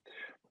 a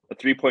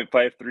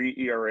 3.53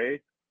 ERA,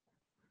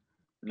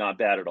 not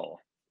bad at all.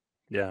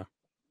 Yeah.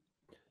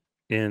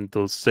 And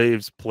those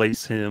saves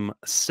place him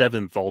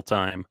 7th all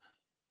time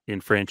in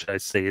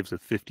franchise saves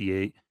with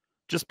 58,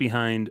 just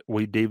behind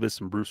Wade Davis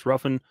and Bruce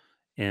Ruffin,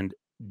 and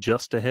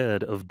just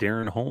ahead of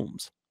Darren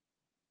Holmes.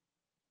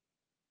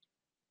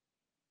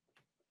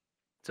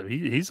 So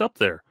he's up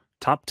there.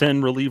 Top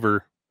 10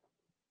 reliever.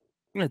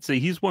 I'd say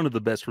he's one of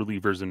the best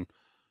relievers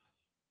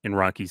in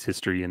Rockies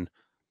history, and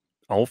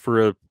all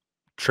for a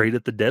trade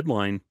at the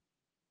deadline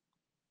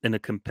in a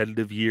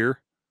competitive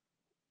year.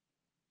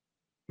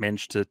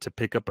 Managed to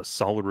pick up a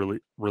solid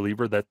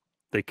reliever that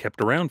they kept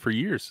around for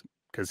years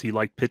because he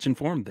liked pitching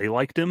for him. They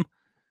liked him.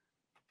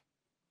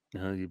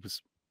 He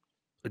was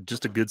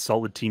just a good,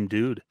 solid team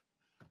dude.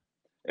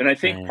 And I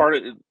think part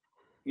of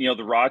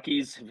the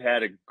Rockies have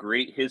had a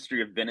great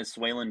history of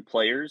Venezuelan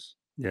players.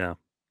 Yeah.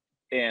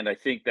 And I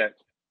think that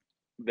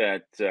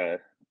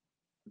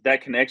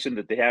connection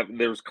that they have,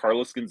 there was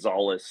Carlos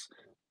Gonzalez,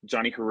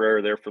 Johnny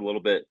Herrera there for a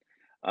little bit.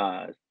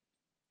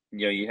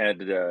 You had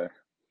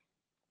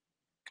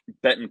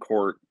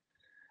Betancourt.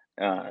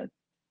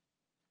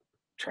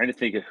 Trying to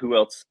think of who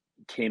else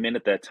came in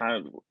at that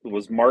time.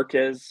 Was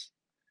Marquez?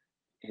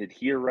 Had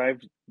he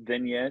arrived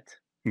then yet?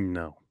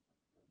 No.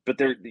 But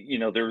there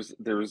was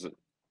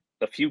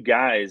a few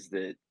guys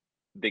that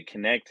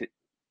connect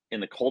in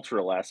the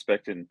cultural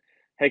aspect, and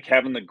heck,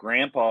 having the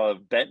grandpa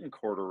of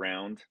Betancourt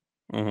around,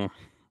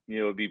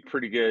 would be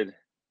pretty good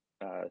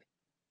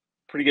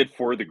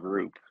for the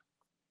group.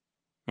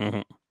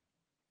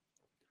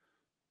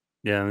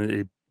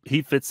 Yeah,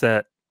 he fits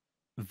that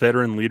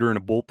veteran leader in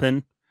a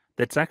bullpen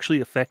that's actually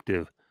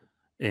effective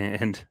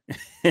and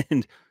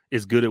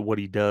is good at what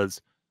he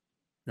does.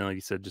 And like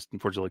you said, just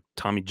unfortunately, like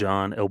Tommy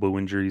John, elbow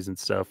injuries and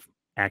stuff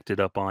acted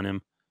up on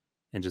him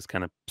and just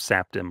kind of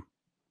sapped him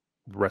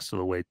the rest of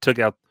the way. Took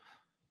out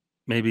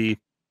you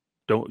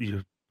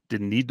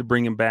didn't need to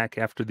bring him back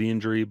after the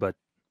injury, but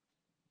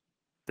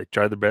they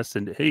tried their best.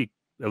 And hey,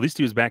 at least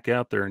he was back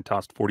out there and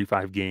tossed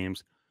 45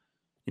 games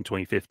in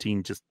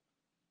 2015. Just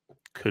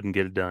couldn't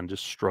get it done.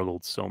 Just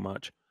struggled so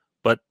much,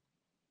 but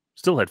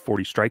still had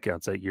 40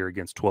 strikeouts that year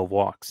against 12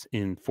 walks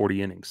in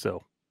 40 innings.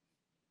 So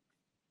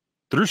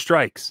through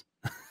strikes,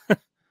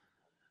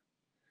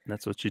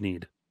 that's what you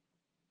need.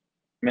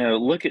 Man,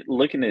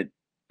 looking at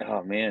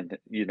oh man,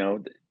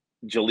 Jalees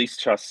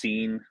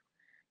Chassin,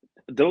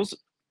 those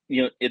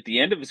at the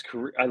end of his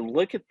career, I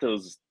look at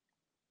those.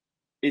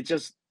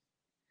 It's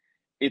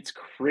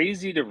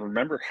crazy to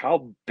remember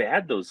how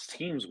bad those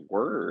teams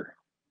were.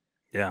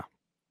 Yeah.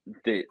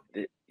 That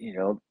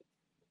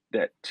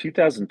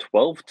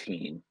 2012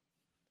 team.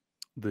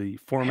 The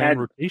 4-man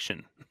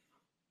rotation.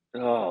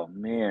 Oh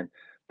man.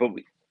 But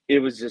it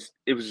was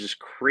just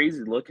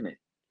crazy looking at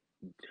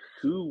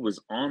who was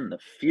on the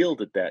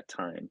field at that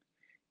time.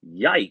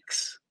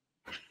 Yikes.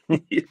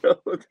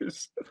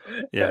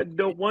 Yeah.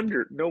 No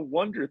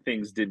wonder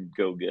things didn't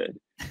go good.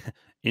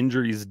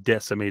 Injuries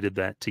decimated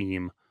that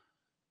team,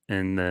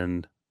 and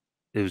then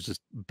it was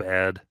just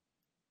bad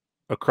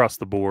across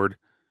the board.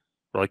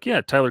 We're like,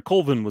 yeah, Tyler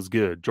Colvin was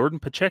good. Jordan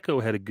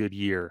Pacheco had a good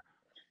year.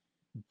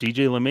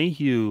 DJ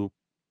LeMahieu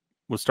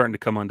was starting to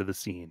come onto the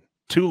scene.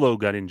 Tulo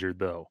got injured,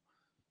 though.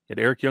 Had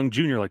Eric Young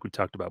Jr., like we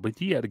talked about, but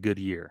he had a good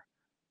year.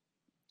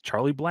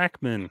 Charlie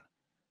Blackmon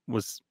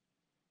was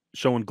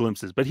showing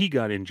glimpses, but he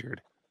got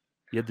injured.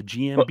 You had the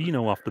GM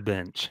Bino off the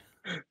bench.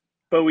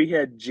 But we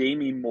had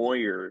Jamie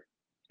Moyer.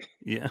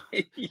 Yeah.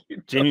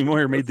 Jamie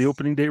Moyer made the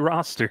opening day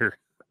roster.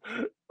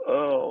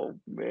 Oh,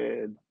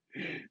 man.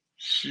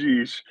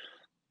 Sheesh.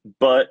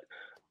 But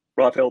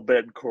Rafael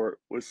Betancourt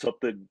was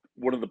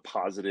one of the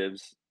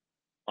positives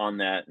on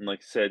that. And like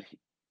I said,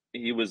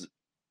 he was,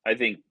 I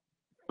think,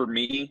 for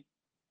me,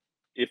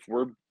 if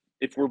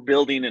we're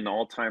building an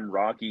all-time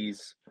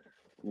Rockies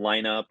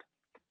lineup,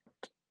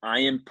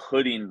 I am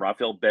putting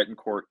Rafael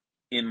Betancourt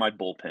in my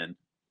bullpen.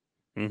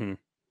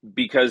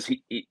 Because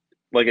he,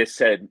 like I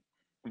said,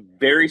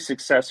 very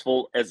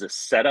successful as a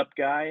setup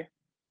guy,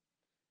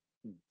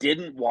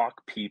 didn't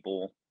walk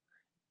people,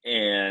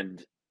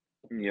 and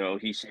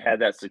he had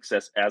that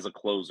success as a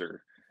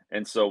closer.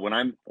 And so when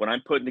I'm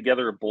putting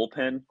together a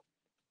bullpen,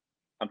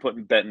 I'm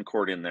putting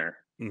Betancourt in there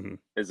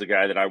as the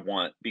guy that I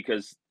want,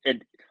 because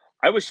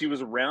I wish he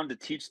was around to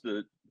teach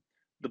the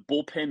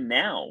bullpen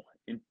now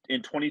in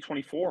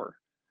 2024.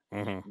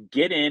 Mm-hmm.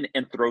 Get in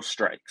and throw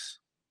strikes.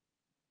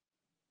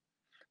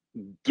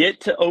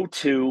 Get to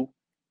 0-2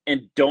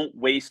 and don't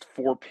waste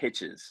 4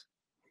 pitches.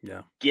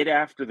 Yeah. Get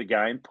after the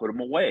guy and put him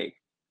away.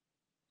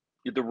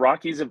 The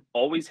Rockies have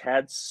always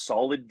had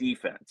solid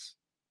defense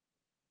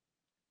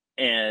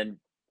and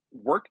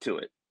work to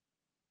it.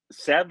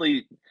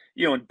 Sadly,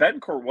 and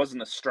Betancourt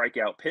wasn't a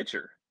strikeout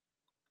pitcher,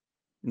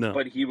 No.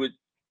 but he would,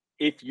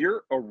 if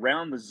you're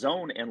around the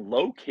zone and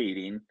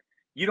locating,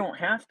 you don't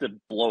have to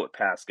blow it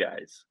past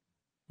guys.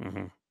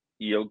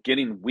 Mm-hmm.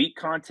 Getting weak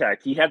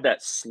contact. He had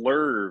that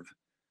slurve.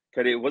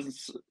 It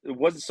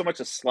wasn't so much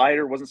a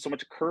slider, wasn't so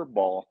much a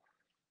curveball,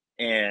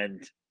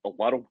 and a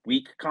lot of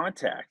weak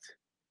contact.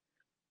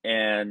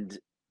 And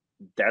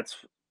that's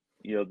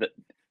that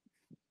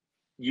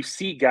you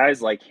see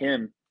guys like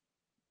him.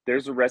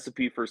 There's a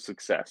recipe for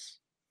success.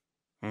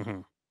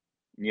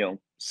 Mm-hmm.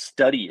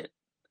 Study it.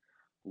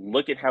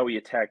 Look at how he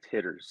attacked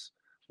hitters.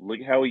 Look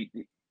at how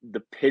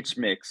the pitch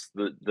mix,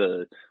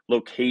 the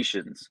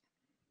locations.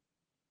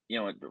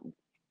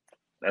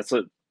 That's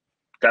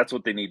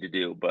what they need to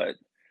do. But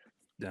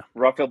yeah,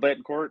 Rafael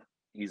Betancourt,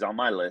 he's on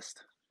my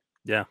list.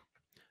 Yeah,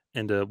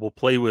 and we'll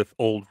play with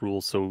old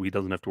rules so he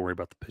doesn't have to worry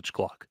about the pitch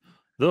clock.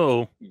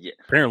 Though,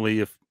 apparently,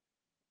 if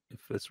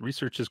this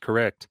research is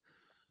correct,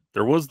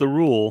 there was the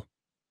rule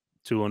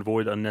to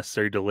avoid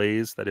unnecessary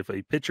delays that if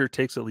a pitcher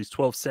takes at least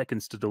 12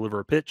 seconds to deliver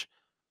a pitch,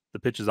 the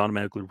pitch is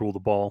automatically ruled a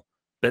ball.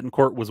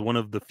 Betancourt was one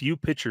of the few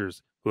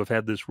pitchers who have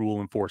had this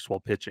rule enforced while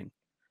pitching.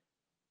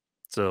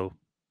 So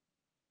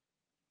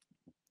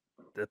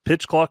the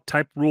pitch clock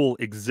type rule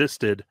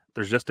existed.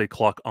 There's just a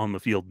clock on the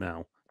field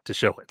now to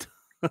show it.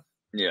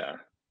 Yeah.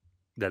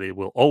 That it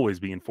will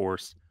always be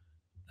enforced.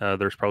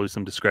 There's probably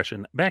some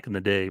discretion back in the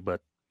day,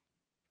 but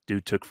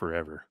dude took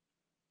forever.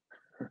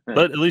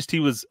 But at least he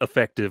was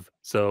effective,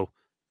 so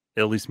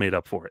it at least made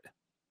up for it.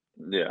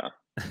 Yeah.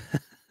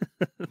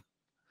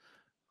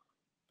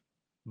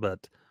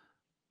 But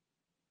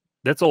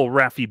that's all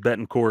Rafi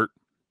Betancourt,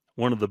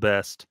 one of the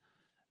best.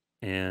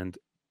 And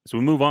so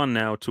we move on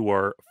now to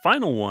our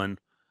final one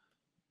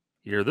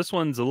here. This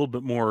one's a little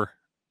bit more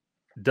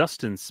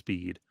Dustin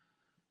speed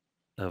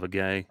of a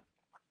guy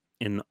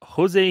in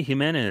José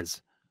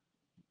Jiménez,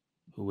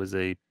 who was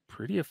a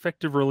pretty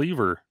effective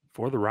reliever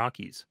for the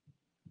Rockies.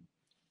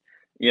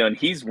 And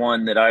he's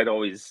one that I'd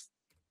always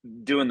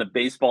do in the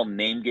baseball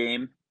name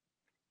game.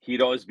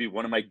 He'd always be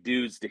one of my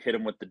dudes to hit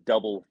him with the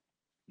double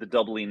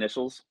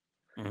initials.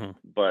 Mm-hmm.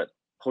 But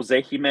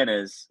José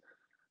Jiménez,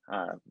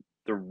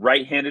 the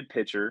right-handed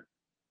pitcher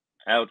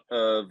out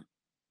of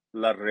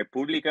La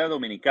República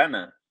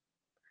Dominicana,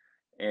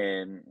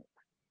 and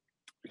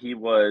he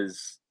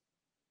was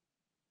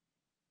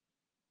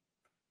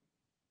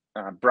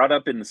brought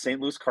up in the St.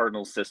 Louis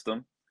Cardinals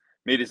system,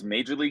 made his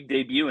major league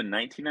debut in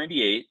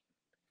 1998,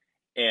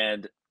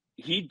 and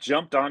he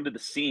jumped onto the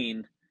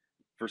scene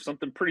for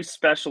something pretty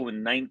special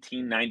in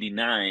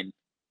 1999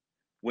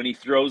 when he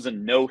throws a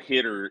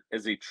no-hitter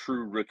as a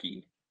true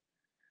rookie.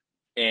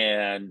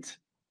 And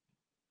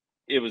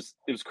it was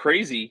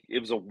crazy. It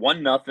was a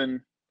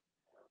 1-0.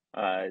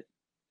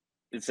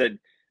 It said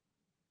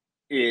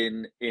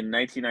in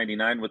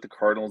 1999 with the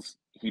Cardinals,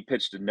 he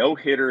pitched a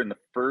no-hitter in the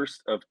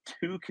first of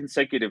 2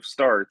 consecutive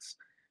starts,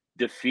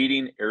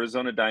 defeating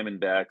Arizona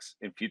Diamondbacks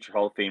and future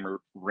Hall of Famer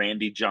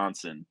Randy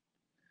Johnson.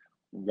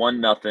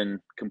 1-0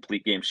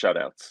 complete game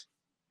shutouts.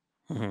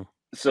 Mm-hmm.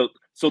 So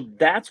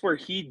that's where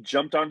he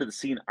jumped onto the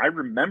scene. I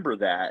remember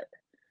that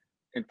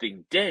and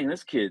think, dang,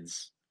 this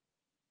kid's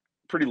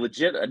pretty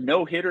legit. A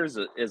no-hitter as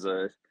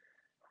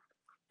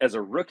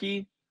a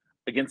rookie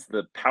against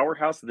the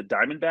powerhouse of the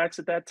Diamondbacks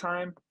at that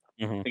time,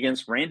 Mm-hmm.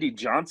 against Randy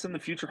Johnson, the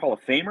future Hall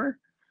of Famer,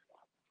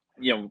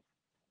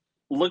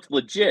 looked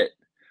legit.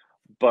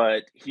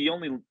 But he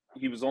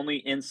was only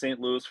in St.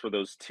 Louis for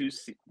those 2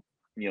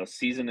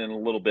 season and a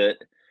little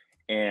bit,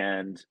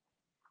 and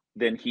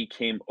then he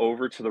came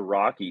over to the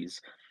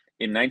Rockies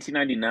in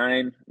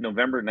 1999,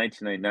 November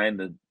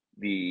 1999.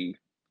 The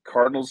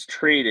Cardinals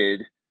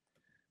traded.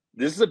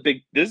 This is a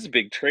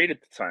big trade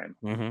at the time.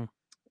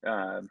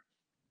 Mm-hmm.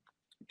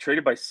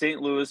 Traded by St.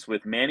 Louis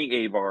with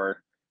Manny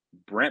Avar,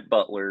 Brent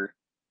Butler,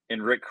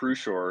 and Rick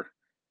Crushore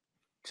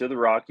to the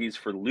Rockies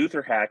for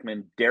Luther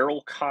Hackman,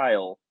 Darryl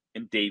Kyle,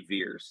 and Dave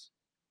Veers.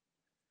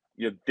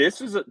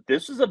 This was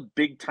a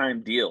big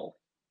time deal.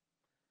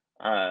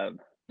 The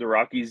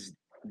Rockies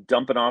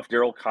dumping off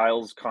Darryl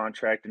Kyle's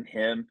contract and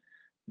him.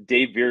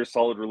 Dave Veers,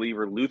 solid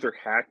reliever. Luther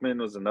Hackman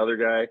was another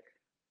guy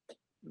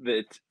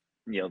that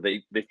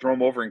they throw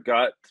him over and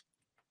got.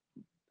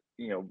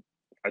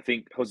 I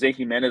think José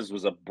Jiménez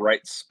was a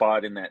bright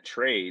spot in that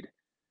trade.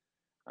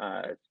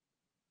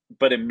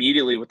 But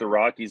immediately with the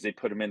Rockies, they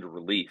put him into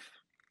relief.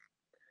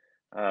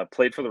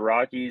 Played for the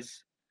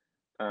Rockies.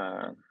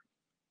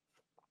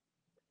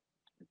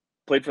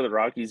 Played for the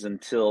Rockies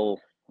until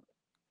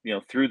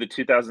through the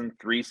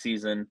 2003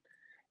 season,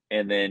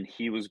 and then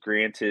he was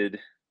granted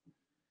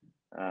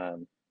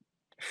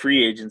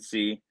free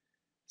agency,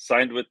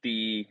 signed with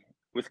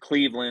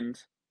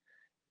Cleveland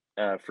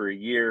for a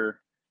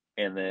year,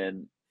 and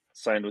then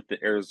signed with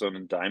the Arizona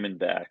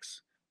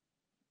Diamondbacks,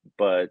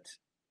 but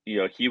he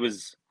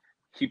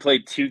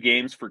played 2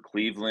 games for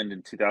Cleveland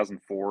in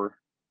 2004,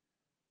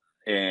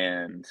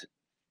 and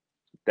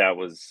that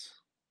was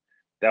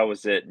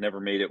it. Never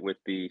made it with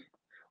the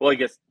well, I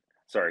guess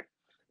sorry.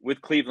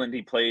 With Cleveland,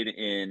 he played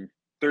in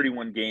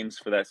 31 games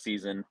for that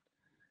season,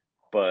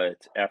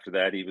 but after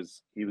that he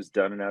was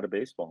done and out of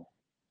baseball.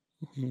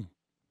 Mhm.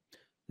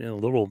 Yeah, a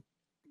little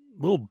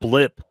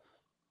blip,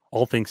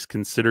 all things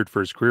considered,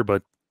 for his career,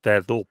 but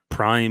that little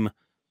prime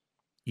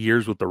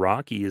years with the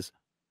Rockies,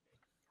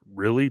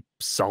 really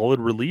solid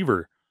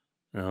reliever.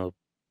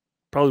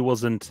 Probably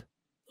wasn't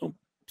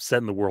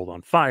setting the world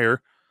on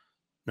fire.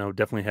 No,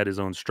 definitely had his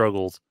own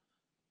struggles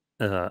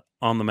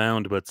on the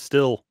mound, but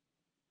still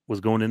was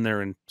going in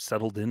there and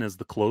settled in as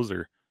the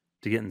closer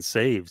to getting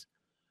saves.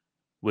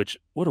 Which,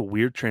 what a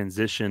weird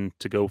transition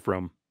to go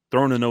from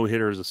throwing a no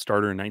hitter as a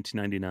starter in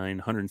 1999,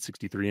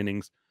 163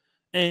 innings,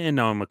 and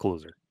now I'm a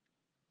closer.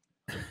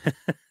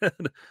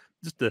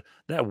 Just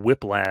that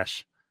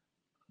whiplash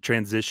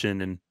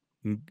transition,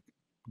 and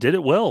did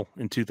it well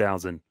in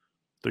 2000.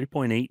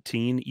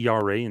 3.18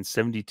 ERA in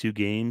 72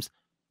 games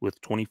with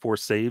 24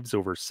 saves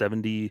over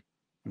 70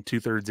 and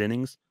 2/3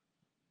 innings.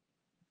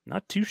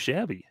 Not too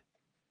shabby.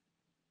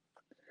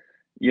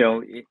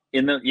 In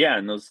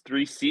those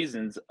 3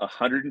 seasons,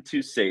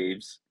 102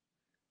 saves.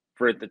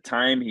 For at the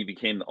time, he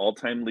became the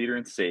all-time leader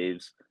in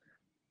saves.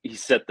 He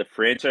set the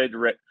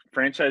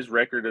franchise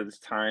record of his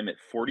time at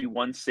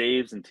 41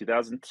 saves in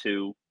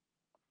 2002,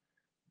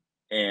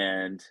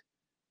 and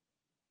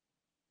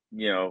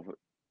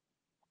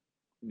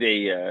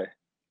they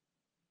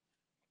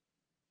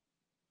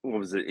what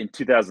was it, in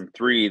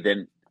 2003?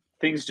 Then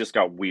things just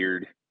got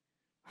weird.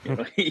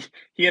 He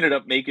ended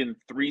up making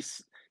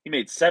he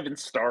made 7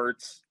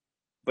 starts,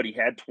 but he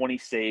had 20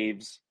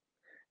 saves,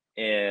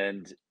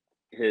 and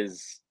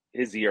his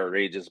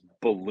ERA just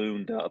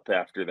ballooned up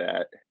after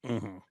that.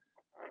 Mm-hmm.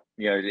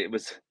 It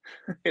was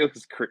it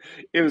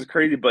was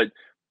crazy, but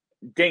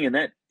dang, and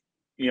that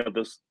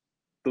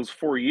those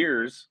 4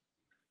 years,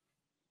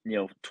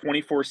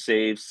 24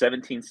 saves,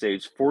 17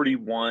 saves,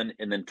 41,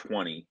 and then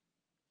 20.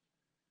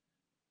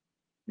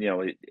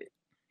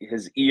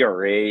 His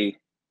ERA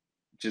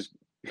just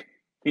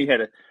he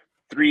had a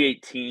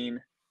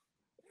 318,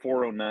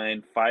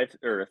 409, 5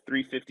 or a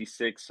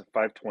 356,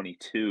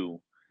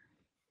 522.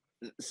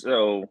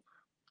 So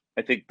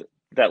I think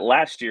that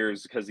last year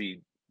is because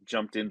he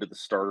jumped into the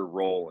starter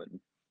role and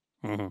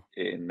Mm-hmm.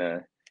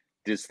 in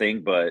this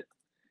thing, but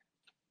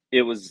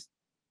it was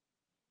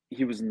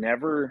he was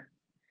never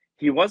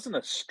he wasn't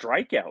a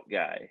strikeout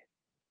guy.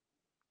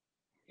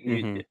 He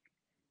Mm-hmm.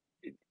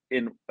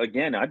 And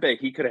again, I bet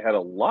he could have had a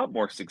lot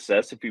more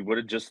success if he would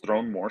have just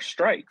thrown more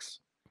strikes,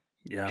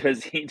 Yeah.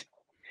 because he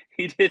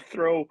did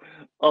throw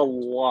a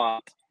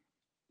lot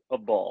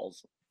of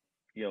balls,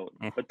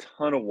 a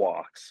ton of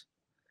walks,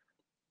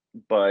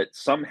 but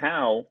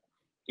somehow,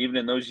 even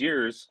in those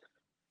years,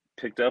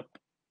 picked up,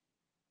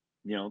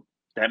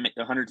 that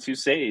 102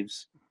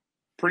 saves,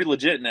 pretty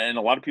legit, and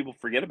a lot of people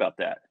forget about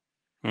that.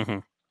 Mm-hmm.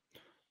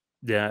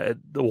 Yeah,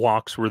 the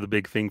walks were the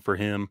big thing for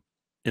him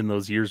in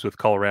those years with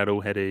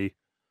Colorado. Had a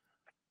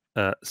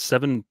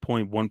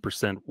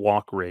 7.1%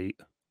 walk rate,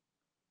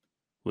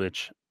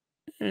 which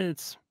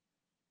it's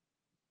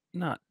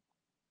not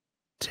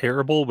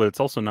terrible, but it's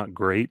also not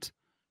great.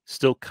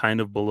 Still kind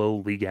of below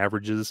league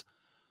averages.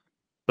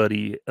 But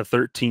a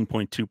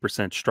 13.2%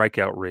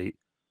 strikeout rate,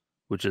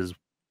 which is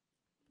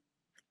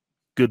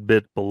good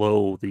bit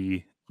below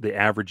the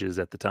averages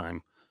at the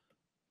time.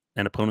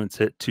 And opponents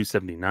hit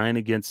 279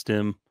 against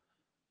him.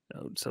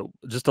 So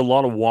just a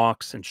lot of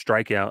walks and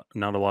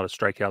not a lot of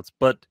strikeouts,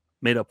 but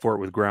made up for it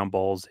with ground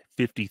balls.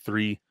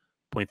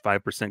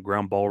 53.5%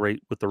 ground ball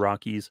rate with the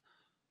Rockies.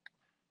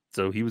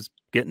 So he was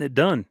getting it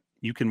done.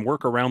 You can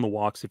work around the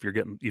walks if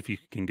you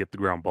can get the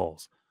ground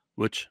balls,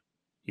 which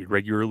he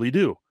regularly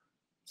do.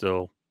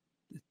 So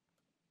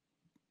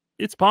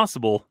it's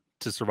possible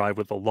to survive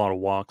with a lot of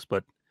walks,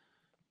 but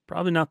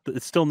probably not.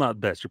 It's still not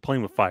best. You're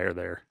playing with fire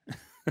there.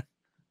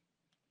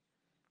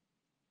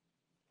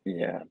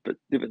 Yeah, but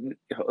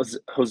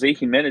Jose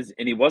Jimenez,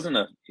 and he wasn't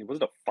a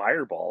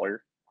fireballer.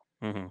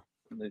 Mm-hmm.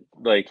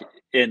 Like,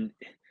 and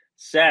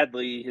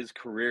sadly, his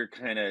career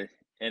kind of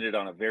ended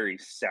on a very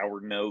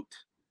sour note.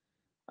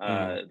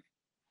 Mm-hmm. Uh,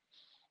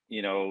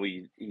 you know,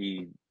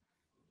 he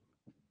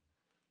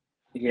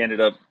ended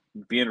up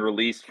being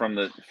released from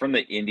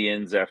the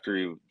Indians after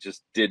he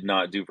just did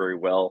not do very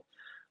well.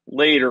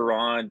 Later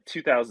on,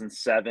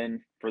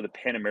 2007 for the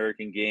Pan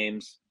American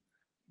Games,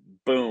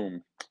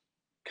 boom,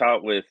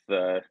 caught with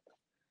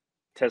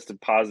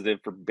tested positive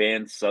for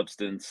banned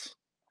substance,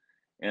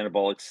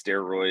 anabolic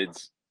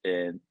steroids,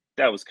 and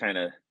that was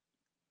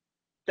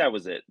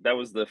it. That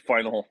was the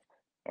final.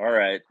 All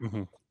right,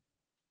 Mm-hmm.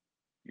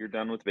 you're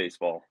done with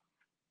baseball.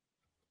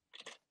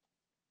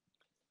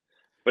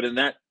 But in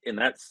that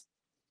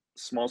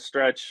small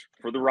stretch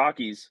for the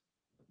Rockies,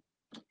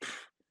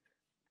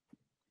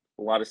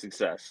 a lot of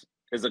success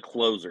as a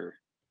closer.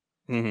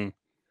 Mm-hmm.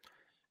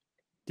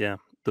 Yeah,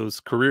 those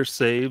career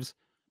saves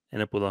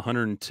ended up with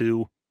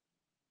 102.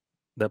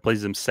 That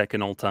places him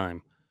second all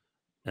time.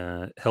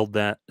 Held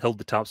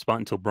the top spot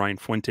until Brian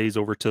Fuentes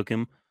overtook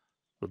him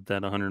with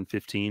that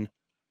 115.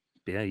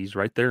 But yeah, he's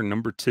right there,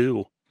 number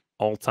 2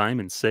 all time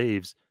in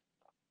saves.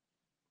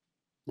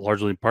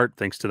 Largely in part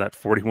thanks to that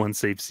 41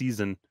 save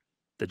season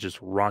that just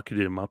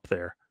rocketed him up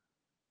there.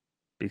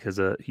 Because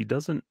he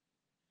doesn't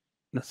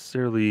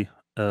necessarily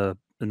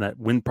in that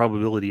win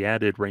probability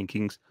added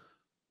rankings.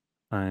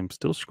 I'm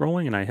still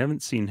scrolling and I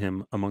haven't seen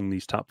him among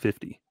these top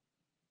 50.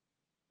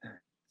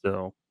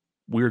 So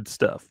weird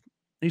stuff.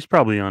 He's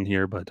probably on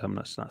here, but I'm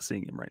just not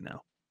seeing him right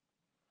now.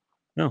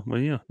 No,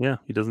 well, yeah,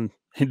 he doesn't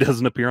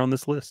appear on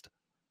this list.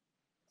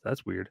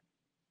 That's weird.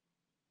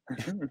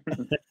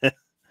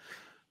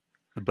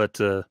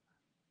 But I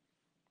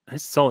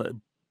saw it.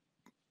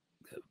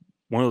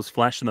 One of those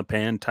flash in the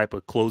pan type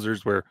of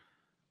closers where,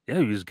 yeah,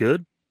 he was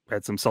good,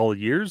 had some solid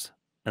years,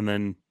 and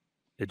then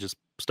it just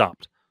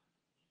stopped.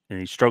 And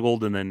he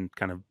struggled and then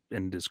kind of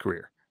ended his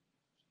career.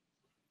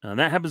 And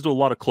that happens to a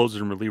lot of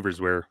closers and relievers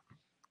where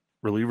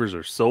relievers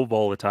are so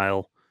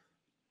volatile.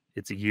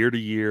 It's a year to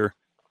year.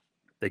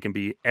 They can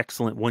be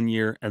excellent one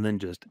year and then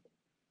just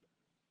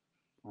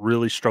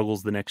really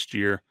struggles the next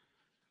year.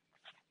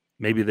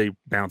 Maybe they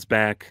bounce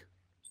back.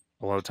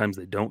 A lot of times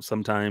they don't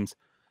sometimes.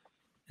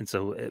 And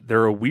so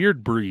they're a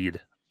weird breed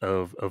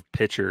of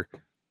pitcher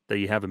that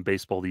you have in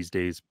baseball these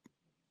days.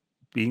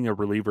 Being a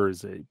reliever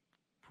is a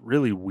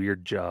really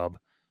weird job.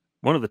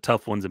 One of the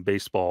tough ones in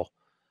baseball.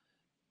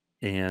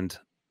 And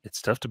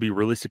it's tough to be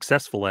really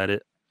successful at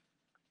it.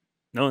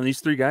 No, and these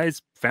 3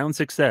 guys found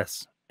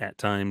success at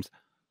times.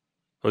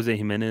 José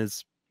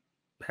Jiménez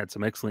had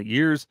some excellent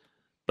years,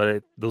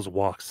 but those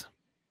walks,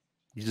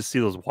 you just see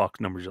those walk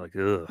numbers, you're like,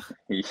 ugh.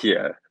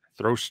 Yeah.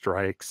 Throw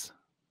strikes.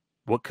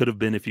 What could have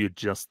been if you had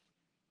just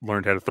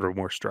learned how to throw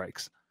more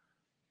strikes?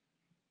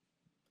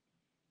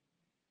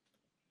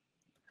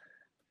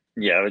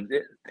 Yeah,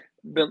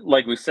 but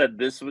like we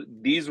said,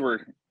 these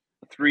were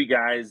 3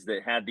 guys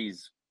that had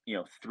these,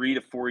 3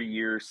 to 4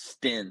 year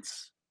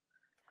stints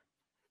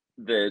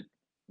that,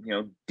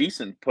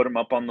 decent, put them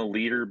up on the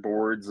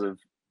leaderboards of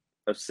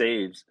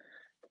saves,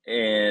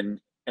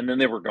 and then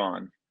they were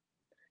gone.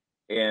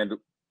 And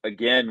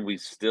again,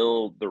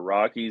 the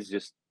Rockies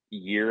just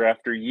year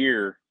after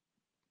year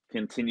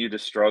continue to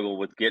struggle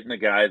with getting a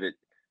guy that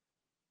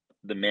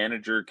the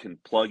manager can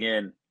plug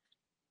in.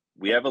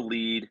 We have a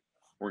lead.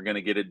 We're going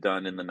to get it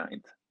done in the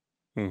 9th.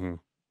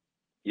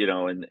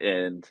 Mm-hmm.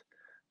 And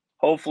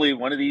hopefully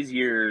one of these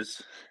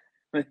years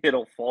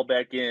it'll fall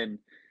back in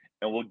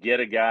and we'll get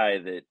a guy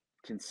that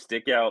can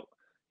stick out.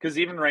 Because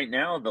even right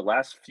now, the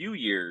last few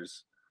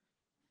years,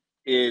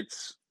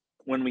 it's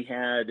when we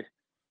had,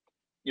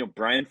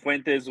 Brian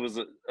Fuentes was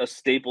a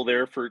staple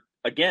there for,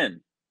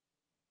 again,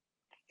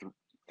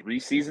 3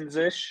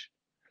 seasons-ish.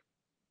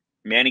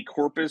 Manny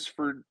Corpus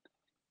for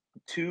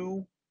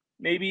 2,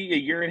 maybe a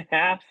year and a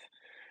half.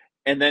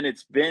 And then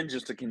it's been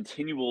just a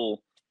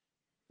continual,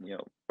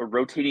 a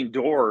rotating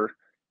door.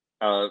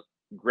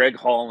 Greg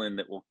Holland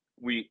that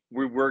we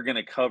were going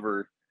to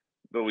cover,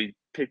 but we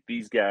picked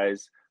these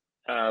guys.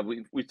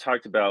 We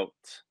talked about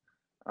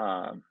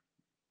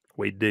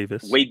Wade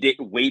Davis.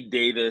 Wade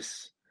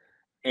Davis,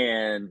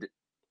 and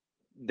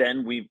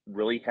then we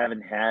really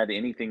haven't had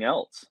anything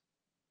else.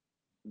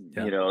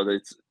 Yeah.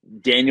 That's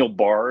Daniel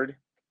Bard,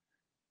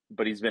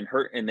 but he's been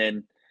hurt. And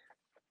then,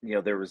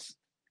 there was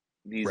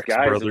these Rex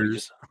guys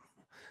Brothers.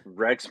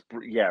 Rex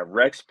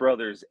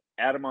Brothers,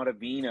 Adam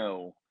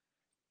Ottavino,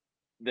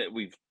 that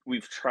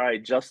we've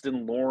tried.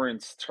 Justin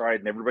Lawrence tried,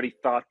 and everybody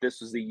thought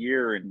this was the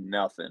year, and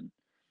nothing.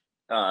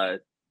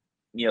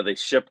 They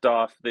shipped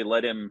off. They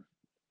let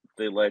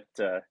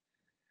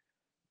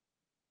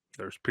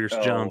there's Pierce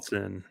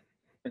Johnson.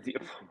 And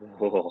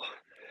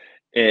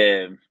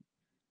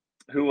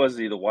who was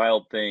he? The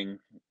Wild Thing.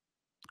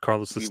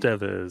 Carlos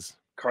Estevez.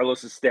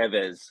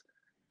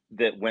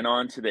 That went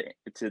on to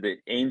the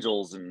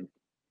Angels and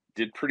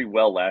did pretty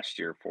well last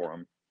year for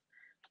him.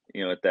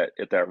 At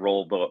that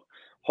role, but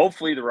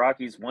hopefully the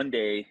Rockies one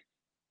day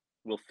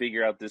will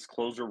figure out this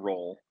closer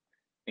role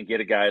and get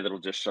a guy that'll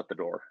just shut the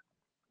door.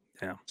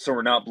 Yeah. So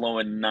we're not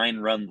blowing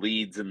 9-run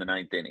leads in the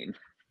 9th inning.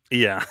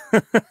 Yeah.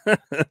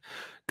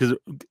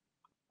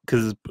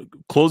 Because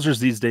closers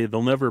these days,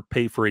 they'll never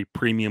pay for a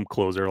premium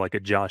closer like a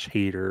Josh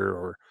Hader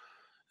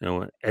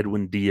or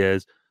Edwin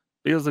Diaz,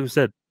 because like I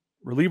said,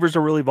 relievers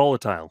are really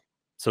volatile.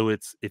 So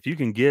it's, if you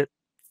can get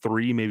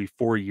 3, maybe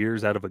 4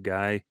 years out of a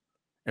guy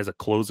as a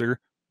closer,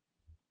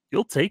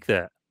 you'll take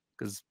that,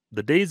 because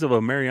the days of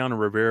a Mariano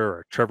Rivera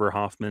or Trevor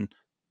Hoffman,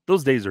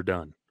 those days are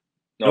done.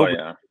 Nobody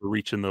yeah,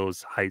 reaching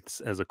those heights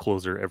as a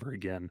closer ever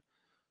again.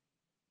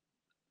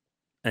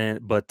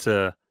 But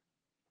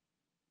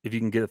if you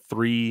can get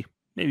 3,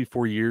 maybe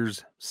 4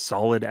 years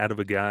solid out of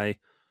a guy,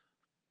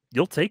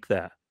 you'll take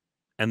that.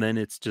 And then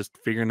it's just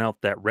figuring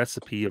out that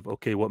recipe of,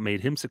 okay, what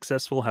made him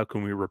successful? How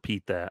can we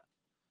repeat that?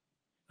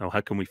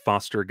 How can we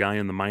foster a guy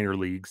in the minor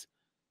leagues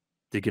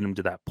to get him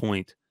to that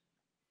point?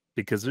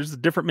 Because there's a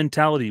different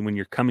mentality when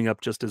you're coming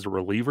up just as a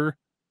reliever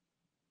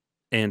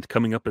and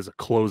coming up as a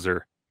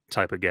closer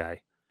type of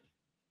guy.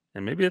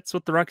 And maybe that's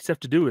what the Rockies have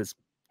to do is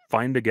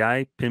find a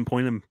guy,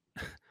 pinpoint him.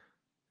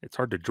 It's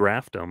hard to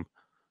draft them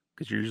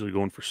because you're usually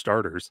going for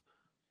starters.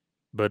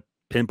 But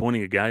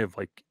pinpointing a guy of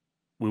like,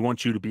 we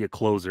want you to be a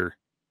closer.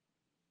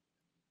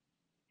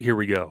 Here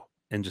we go.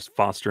 And just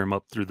foster him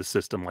up through the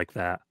system like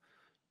that.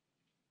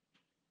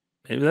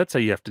 Maybe that's how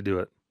you have to do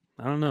it.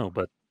 I don't know,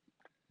 but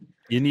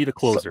you need a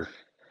closer.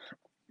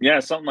 Yeah,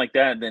 something like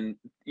that. Then,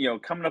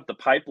 coming up the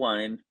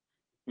pipeline,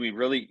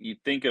 you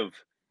think of,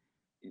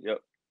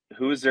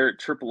 who is there at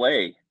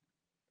AAA?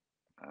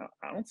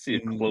 I don't see a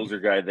closer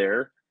guy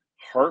there.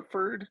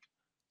 Hartford?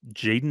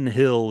 Jaden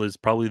Hill is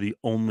probably the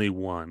only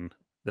one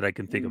that I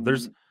can think of.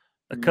 There's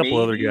a couple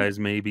other guys,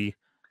 maybe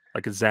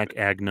like a Zach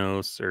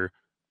Agnos or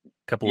a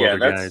couple other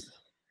guys.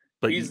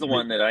 But he's the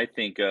one that I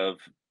think of,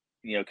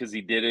 because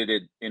he did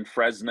it in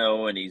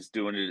Fresno and he's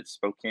doing it at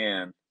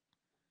Spokane.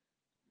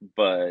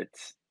 But,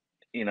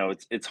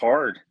 it's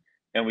hard.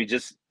 And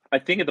I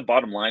think at the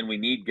bottom line, we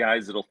need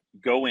guys that'll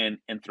go in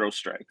and throw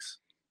strikes.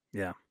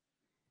 Yeah.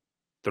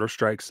 Throw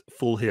strikes,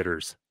 full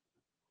hitters.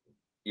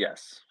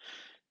 Yes.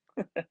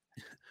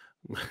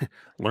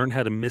 Learn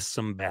how to miss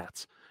some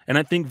bats. And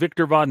I think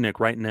Victor Vodnik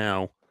right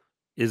now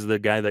is the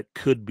guy that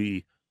could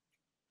be,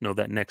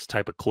 that next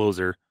type of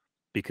closer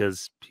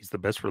because he's the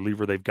best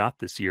reliever they've got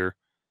this year.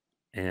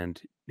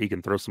 And he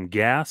can throw some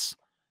gas.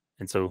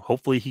 And so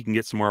hopefully he can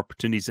get some more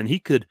opportunities. And he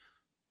could,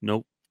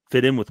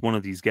 fit in with one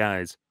of these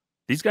guys.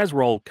 These guys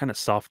were all kind of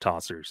soft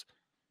tossers,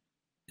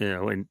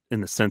 in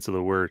the sense of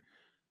the word.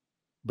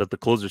 But the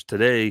closers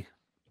today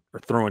are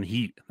throwing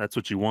heat. That's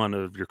what you want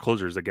of your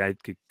closers. A guy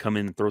could come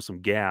in and throw some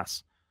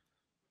gas.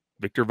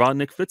 Victor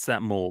Vodnik fits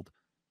that mold.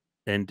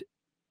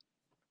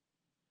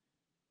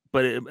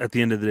 But at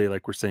the end of the day,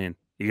 like we're saying,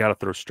 you got to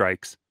throw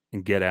strikes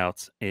and get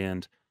outs.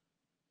 And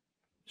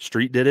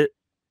Street did it.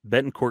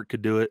 Betancourt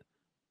could do it.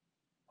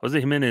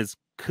 José Jiménez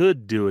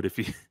could do it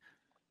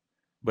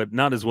but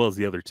not as well as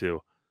the other two.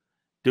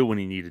 Do it when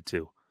he needed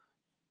to.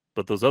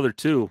 But those other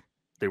two,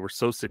 they were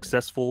so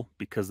successful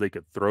because they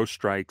could throw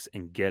strikes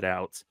and get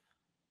outs.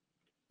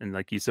 And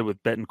like you said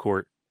with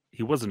Betancourt,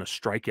 he wasn't a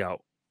strikeout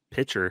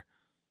pitcher,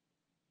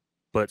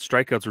 but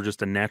strikeouts were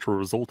just a natural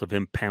result of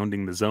him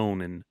pounding the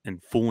zone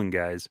and fooling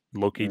guys,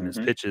 locating his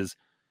pitches.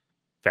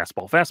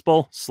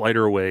 Fastball,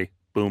 slider away,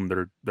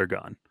 boom, they're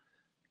gone.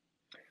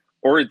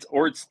 Or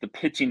it's the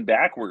pitching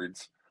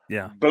backwards.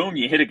 Yeah. Boom,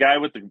 you hit a guy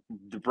with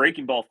the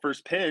breaking ball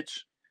first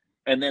pitch,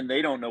 and then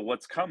they don't know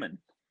what's coming.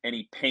 And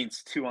he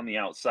paints two on the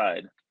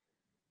outside.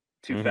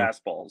 Two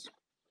fastballs.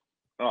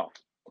 Oh,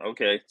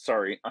 okay.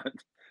 Sorry.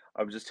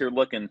 I'm just here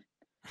looking.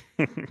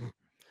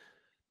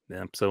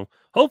 Yeah, so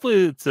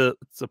hopefully it's a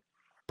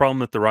problem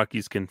that the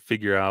Rockies can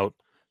figure out.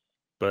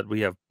 But we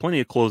have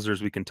plenty of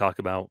closers we can talk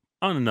about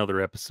on another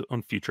episode,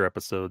 on future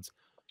episodes.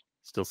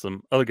 Still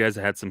some other guys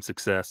that had some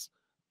success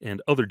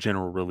and other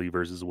general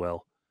relievers as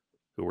well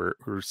who were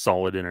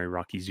solid in a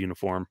Rockies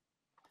uniform.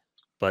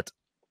 But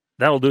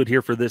that'll do it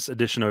here for this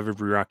edition of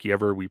Every Rocky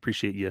Ever. We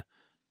appreciate you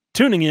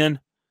tuning in,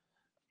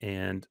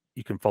 and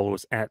you can follow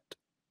us at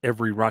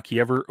Every Rocky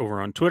Ever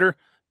over on Twitter.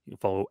 You can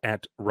follow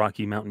at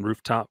Rocky Mountain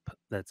Rooftop.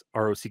 That's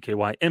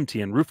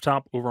ROCKYMTN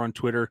Rooftop over on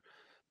Twitter.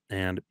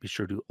 And be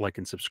sure to like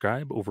and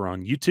subscribe over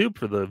on YouTube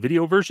for the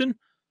video version.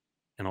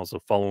 And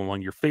also follow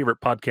along your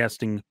favorite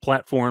podcasting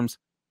platforms.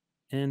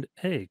 And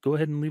hey, go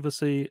ahead and leave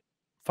us a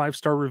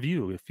 5-star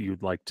review if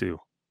you'd like to.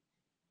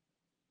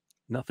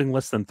 Nothing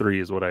less than 3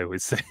 is what I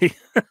always say.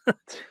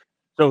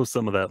 Show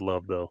some of that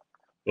love, though.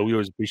 But we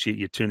always appreciate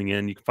you tuning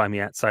in. You can find me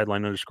at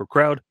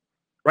sideline_crowd,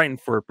 writing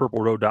for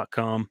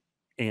purplerow.com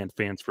and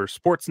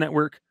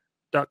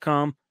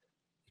fansforsportsnetwork.com.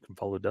 You can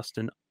follow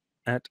Dustin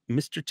at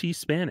Mr. T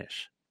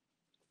Spanish.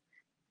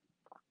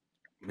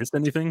 Missed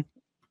anything?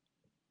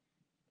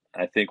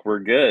 I think we're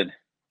good.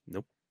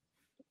 Nope.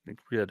 I think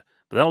we're good.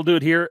 But that'll do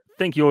it here.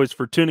 Thank you always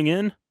for tuning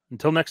in.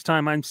 Until next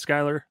time, I'm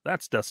Skyler.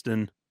 That's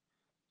Dustin.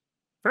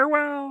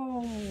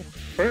 Farewell.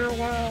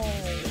 Farewell.